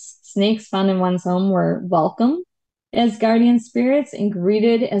Greece, snakes found in one's home were welcome as guardian spirits and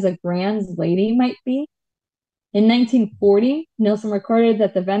greeted as a grand lady might be. In 1940, Nielsen recorded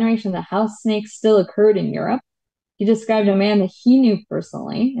that the veneration of the house snakes still occurred in Europe. He described a man that he knew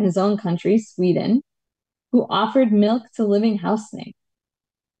personally in his own country, Sweden, who offered milk to living house snakes.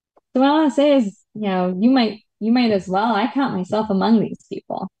 So what I want to say is, you might as well, I count myself among these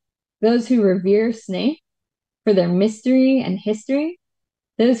people. Those who revere snakes for their mystery and history,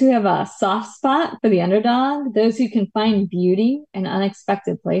 those who have a soft spot for the underdog, those who can find beauty in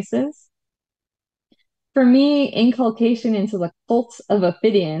unexpected places. For me, inculcation into the cult of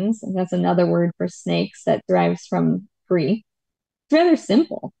ophidians, and that's another word for snakes that derives from Greek, it's rather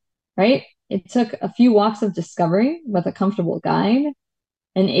simple, right? It took a few walks of discovery with a comfortable guide,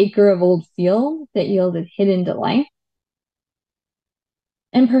 an acre of old field that yielded hidden delight.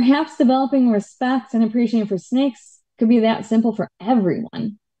 And perhaps developing respect and appreciation for snakes could be that simple for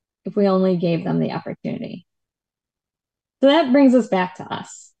everyone if we only gave them the opportunity. So that brings us back to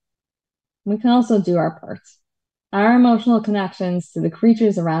us. We can also do our part. Our emotional connections to the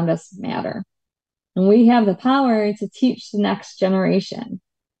creatures around us matter. And we have the power to teach the next generation.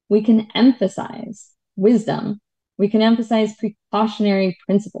 We can emphasize wisdom. We can emphasize precautionary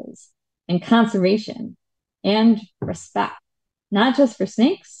principles and conservation and respect, not just for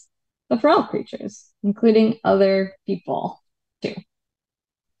snakes, but for all creatures, including other people too.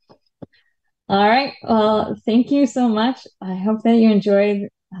 All right. Well, thank you so much. I hope that you enjoyed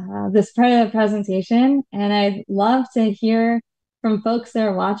this part of the presentation, and I'd love to hear from folks that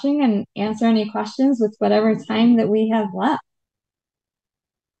are watching and answer any questions with whatever time that we have left.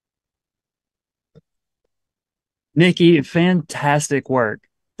 Nikki, fantastic work.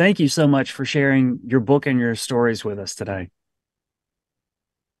 Thank you so much for sharing your book and your stories with us today.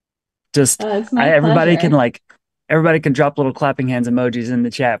 Just everybody can drop little clapping hands emojis in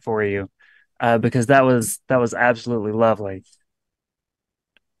the chat for you, because that was absolutely lovely.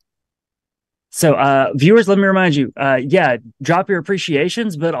 So viewers, let me remind you, drop your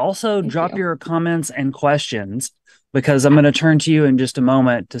appreciations, but also drop your comments and questions, because I'm going to turn to you in just a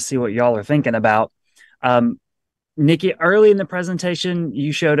moment to see what y'all are thinking about. Nikki, early in the presentation,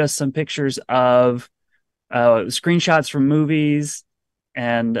 you showed us some pictures of screenshots from movies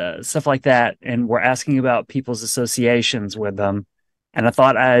and stuff like that, and we're asking about people's associations with them. And I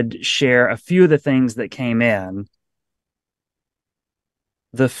thought I'd share a few of the things that came in.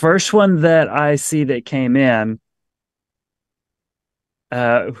 The first one that I see that came in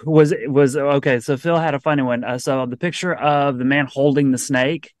Was okay. So Phil had a funny one. So the picture of the man holding the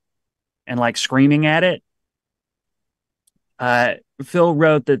snake and like screaming at it. Uh, Phil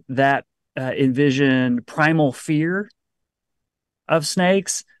wrote that envisioned primal fear of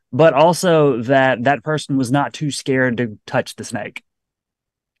snakes, but also that that person was not too scared to touch the snake.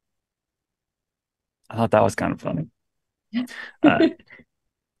 I thought that was kind of funny. Uh,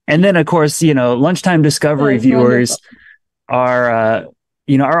 and then, of course, lunchtime discovery That's wonderful. viewers are,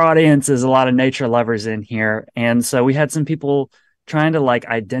 our audience is a lot of nature lovers in here. And so we had some people trying to like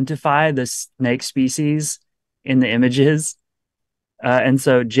identify the snake species in the images. And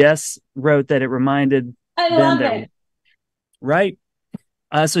so Jess wrote that it reminded I them love that, it. right?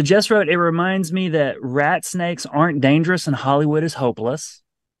 So Jess wrote, it reminds me that rat snakes aren't dangerous and Hollywood is hopeless.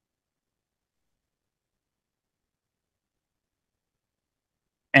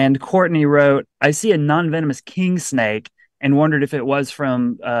 And Courtney wrote, I see a non venomous king snake and wondered if it was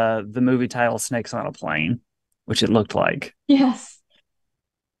from the movie title Snakes on a Plane, which it looked like. Yes.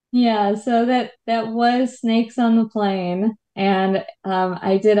 Yeah, so that was snakes on the plane. And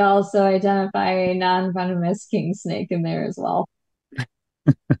I did also identify a non-venomous king snake in there as well.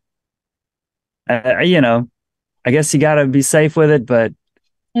 Uh, you know, I guess you got to be safe with it, but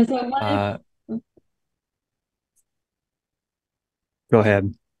And so one uh, go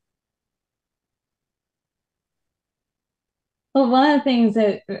ahead. Well, one of the things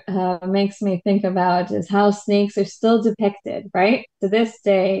that makes me think about is how snakes are still depicted, right? To this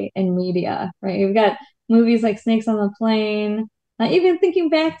day in media, right? You've got movies like Snakes on the Plane, even thinking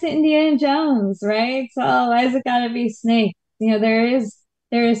back to Indiana Jones, right? So why has it got to be snakes? There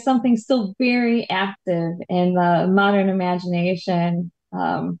is something still very active in the modern imagination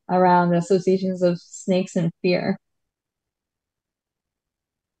around the associations of snakes and fear.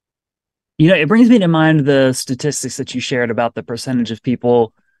 It brings me to mind the statistics that you shared about the percentage of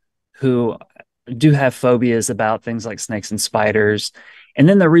people who do have phobias about things like snakes and spiders. And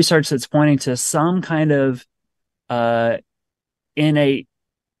then the research that's pointing to some kind of uh, innate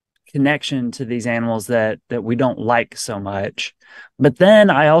connection to these animals that we don't like so much. But then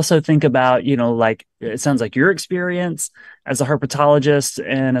I also think about, like it sounds like your experience as a herpetologist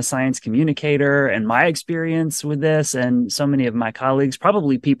and a science communicator, and my experience with this, and so many of my colleagues,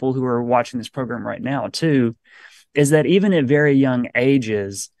 probably people who are watching this program right now too, is that even at very young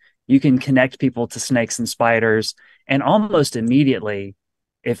ages, you can connect people to snakes and spiders, and almost immediately,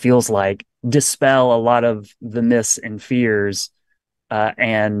 it feels like dispel a lot of the myths and fears,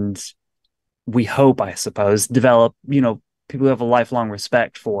 and we hope, I suppose, develop, people who have a lifelong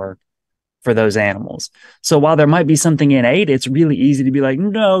respect for those animals. So while there might be something innate, it's really easy to be like,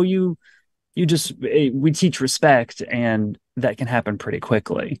 no, you just we teach respect, and that can happen pretty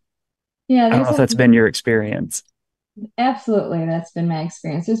quickly. Yeah, I don't there's know if a that's been your experience. Absolutely, that's been my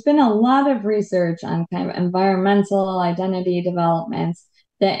experience. There's been a lot of research on kind of environmental identity developments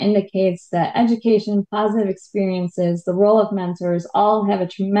that indicates that education, positive experiences, the role of mentors all have a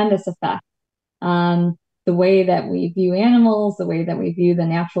tremendous effect on the way that we view animals, the way that we view the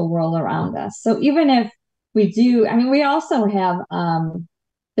natural world around us. So even if we do, I mean, we also have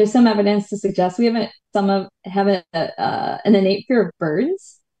there's some evidence to suggest we haven't some of have an innate fear of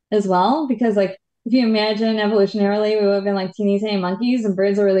birds as well, because like if you imagine evolutionarily, we would have been like teeny tiny monkeys, and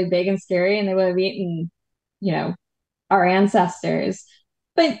birds are really big and scary, and they would have eaten, you know, our ancestors.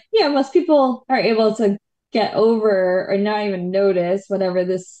 But most people are able to get over or not even notice whatever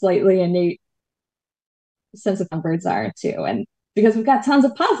this slightly innate sense of birds are too. And because we've got tons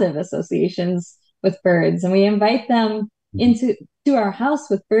of positive associations with birds, and we invite them into to our house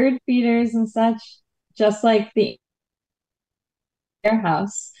with bird feeders and such, just like the air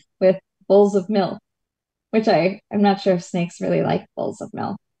house with bowls of milk, which I'm not sure if snakes really like bowls of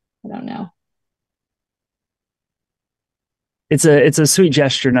milk. I don't know. It's a sweet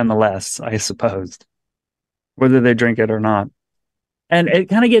gesture nonetheless, I suppose, whether they drink it or not. And it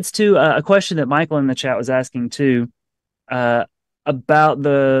kind of gets to a question that Michael in the chat was asking too, uh, about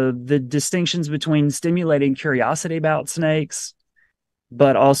the distinctions between stimulating curiosity about snakes,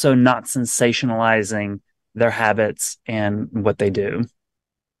 but also not sensationalizing their habits and what they do.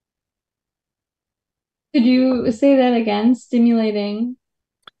 Could you say that again? Stimulating.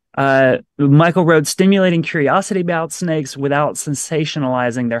 Michael wrote, stimulating curiosity about snakes without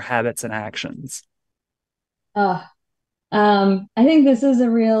sensationalizing their habits and actions. Uh, I think this is a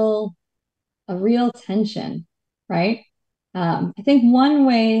real tension, right? I think one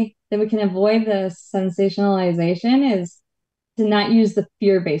way that we can avoid the sensationalization is to not use the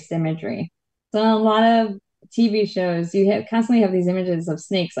fear-based imagery. So in a lot of TV shows, constantly have these images of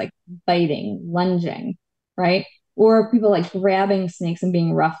snakes like biting, lunging, right? or people like grabbing snakes and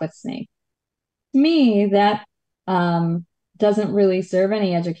being rough with snakes. To me, that doesn't really serve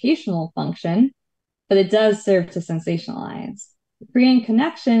any educational function, but it does serve to sensationalize. Korean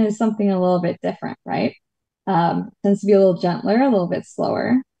connection is something a little bit different, right? Tends to be a little gentler, a little bit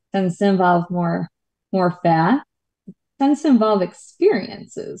slower, tends to involve more fat, tends to involve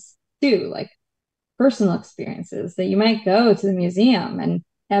experiences too, like personal experiences that you might go to the museum and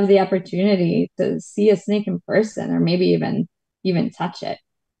have the opportunity to see a snake in person or maybe even touch it.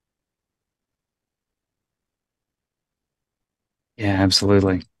 Yeah,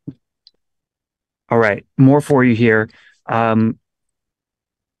 absolutely. All right, more for you here. Um,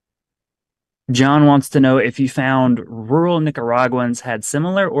 John wants to know if you found rural Nicaraguans had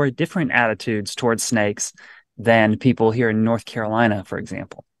similar or different attitudes towards snakes than people here in North Carolina, for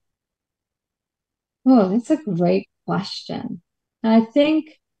example. Oh, that's a great question. I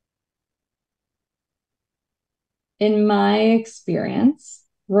think in my experience,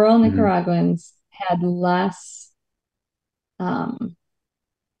 rural Mhm. Nicaraguans had less um,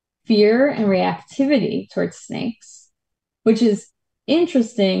 fear and reactivity towards snakes, which is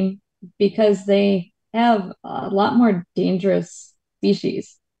interesting because they have a lot more dangerous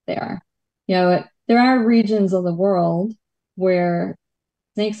species there. There are regions of the world where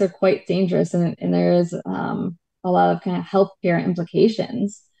snakes are quite dangerous, and there is a lot of kind of healthcare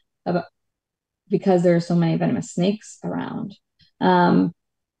implications about because there are so many venomous snakes around. Um,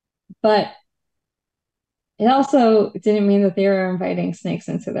 but it also didn't mean that they were inviting snakes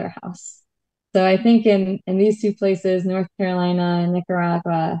into their house. So I think in these two places, North Carolina and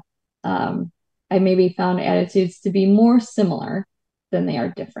Nicaragua, um, I maybe found attitudes to be more similar than they are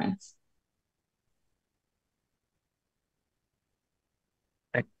different.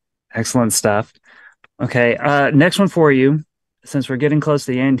 Excellent stuff. Okay, next one for you. Since we're getting close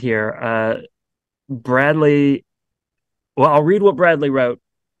to the end here, Bradley. Well, I'll read what Bradley wrote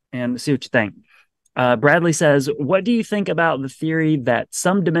and see what you think. Bradley says, "What do you think about the theory that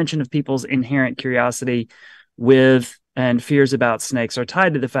some dimension of people's inherent curiosity with and fears about snakes are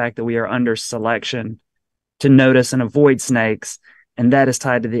tied to the fact that we are under selection to notice and avoid snakes, and that is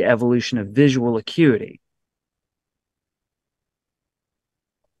tied to the evolution of visual acuity?"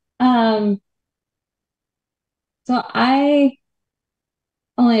 Um, so I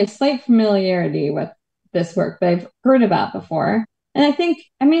only have slight familiarity with this work, but I've heard about before. And I think,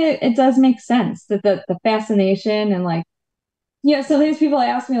 I mean, it does make sense that the fascination and like, sometimes people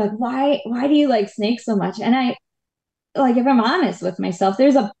ask me like, why do you like snakes so much? And I like, if I'm honest with myself,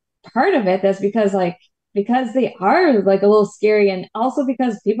 there's a part of it that's because they are like a little scary, and also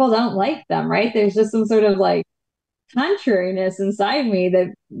because people don't like them, right? There's just some sort of like contrariness inside me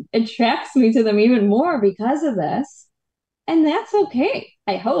that attracts me to them even more because of this. And that's okay.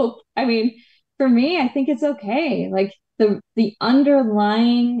 I hope. I mean, for me, I think it's okay. Like the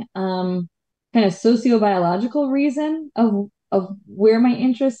underlying kind of sociobiological reason of where my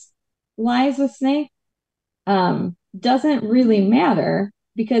interest lies with snakes doesn't really matter,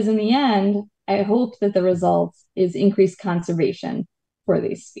 because in the end, I hope that the result is increased conservation for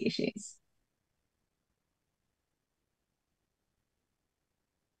these species.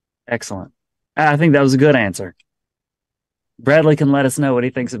 Excellent. I think that was a good answer. Bradley can let us know what he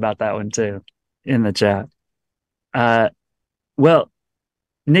thinks about that one too in the chat. Uh, well,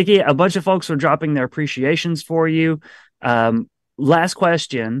 Nikki, a bunch of folks were dropping their appreciations for you. Last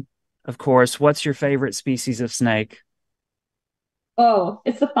question, of course, what's your favorite species of snake? Oh,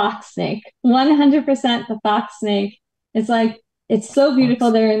 it's the fox snake. 100% the fox snake. It's like, it's so beautiful.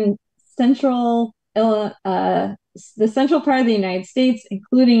 Fox. They're in the central part of the United States,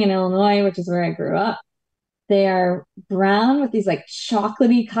 including in Illinois, which is where I grew up. They are brown with these like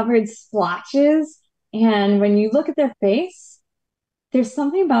chocolatey covered splotches. And when you look at their face, there's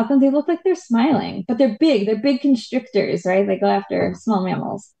something about them. They look like they're smiling, but they're big. They're big constrictors, right? They go after small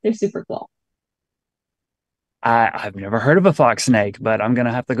mammals. They're super cool. I've never heard of a fox snake, but I'm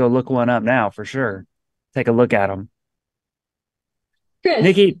gonna have to go look one up now for sure. Take a look at them. Chris,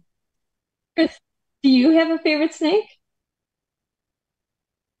 Nikki, Chris, do you have a favorite snake?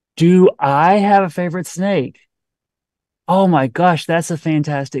 do I have a favorite snake? Oh my gosh, that's a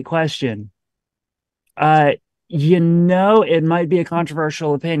fantastic question. Uh, it might be a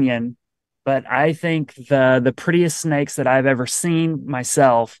controversial opinion, but I think the prettiest snakes that I've ever seen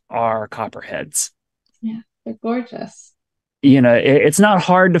myself are copperheads. Yeah, they're gorgeous. It's not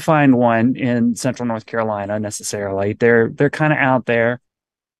hard to find one in central North Carolina necessarily. They're kind of out there.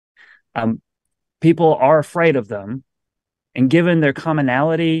 Um, People are afraid of them, and given their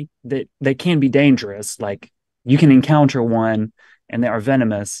commonality, that they can be dangerous. Like you can encounter one and they are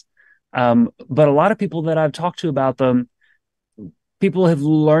venomous. But a lot of people that I've talked to about them, people have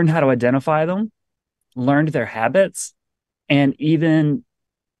learned how to identify them, learned their habits, and even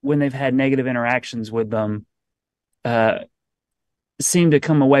when they've had negative interactions with them, uh, seem to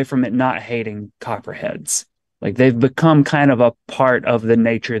come away from it not hating copperheads. Like they've become kind of a part of the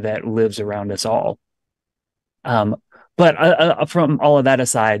nature that lives around us all. Um, but from all of that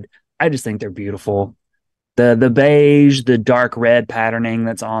aside, I just think they're beautiful. The beige, the dark red patterning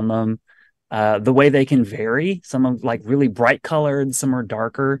that's on them, the way they can vary. Some of like really bright colored, some are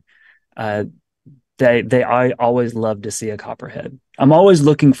darker. Uh, I always love to see a copperhead. I'm always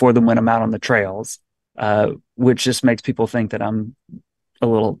looking for them when I'm out on the trails, which just makes people think that I'm a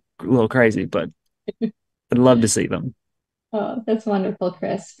little crazy, but I'd love to see them. Oh, that's wonderful,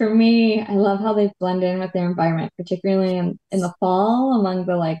 Chris. For me, I love how they blend in with their environment, particularly in the fall among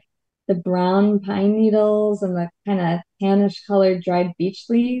the brown pine needles and the kind of tannish colored dried beech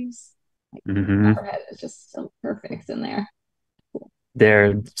leaves. Like Mm-hmm. Copperhead is just so perfect in there.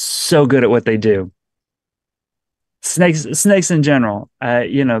 They're so good at what they do. Snakes in general.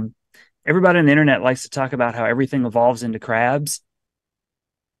 Everybody on the internet likes to talk about how everything evolves into crabs.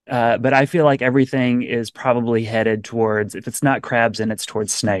 But I feel like everything is probably headed towards, if it's not crabs, then it's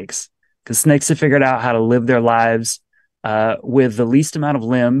towards snakes. Because snakes have figured out how to live their lives with the least amount of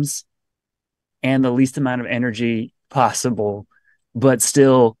limbs and the least amount of energy possible, but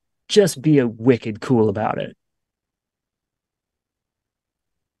still just be a wicked cool about it.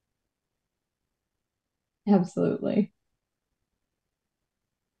 Absolutely.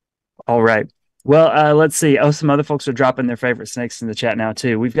 All right. Well, let's see. Oh, some other folks are dropping their favorite snakes in the chat now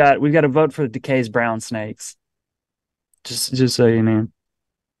too. We've got to vote for the Decay's brown snakes. Just so you know.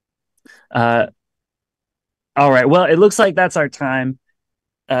 Uh, all right. Well, it looks like that's our time.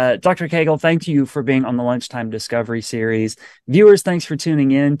 Dr. Cagle, thank you for being on the Lunchtime Discovery series. Viewers, thanks for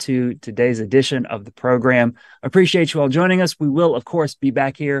tuning in to today's edition of the program. Appreciate you all joining us. We will, of course, be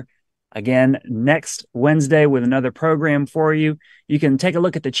back here again next Wednesday with another program for you. You can take a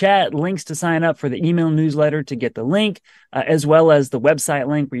look at the chat, links to sign up for the email newsletter to get the link, as well as the website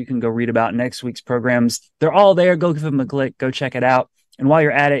link where you can go read about next week's programs. They're all there. Go give them a click. Go check it out. And while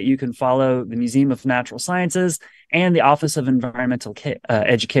you're at it, you can follow the Museum of Natural Sciences and the Office of Environmental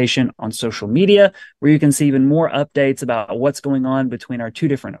Education on social media, where you can see even more updates about what's going on between our two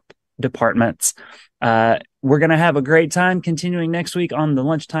different departments. We're going to have a great time continuing next week on the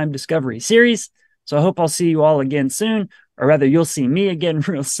Lunchtime Discovery series. So I hope I'll see you all again soon, or rather, you'll see me again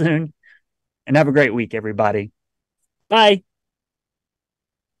real soon. And have a great week, everybody. Bye.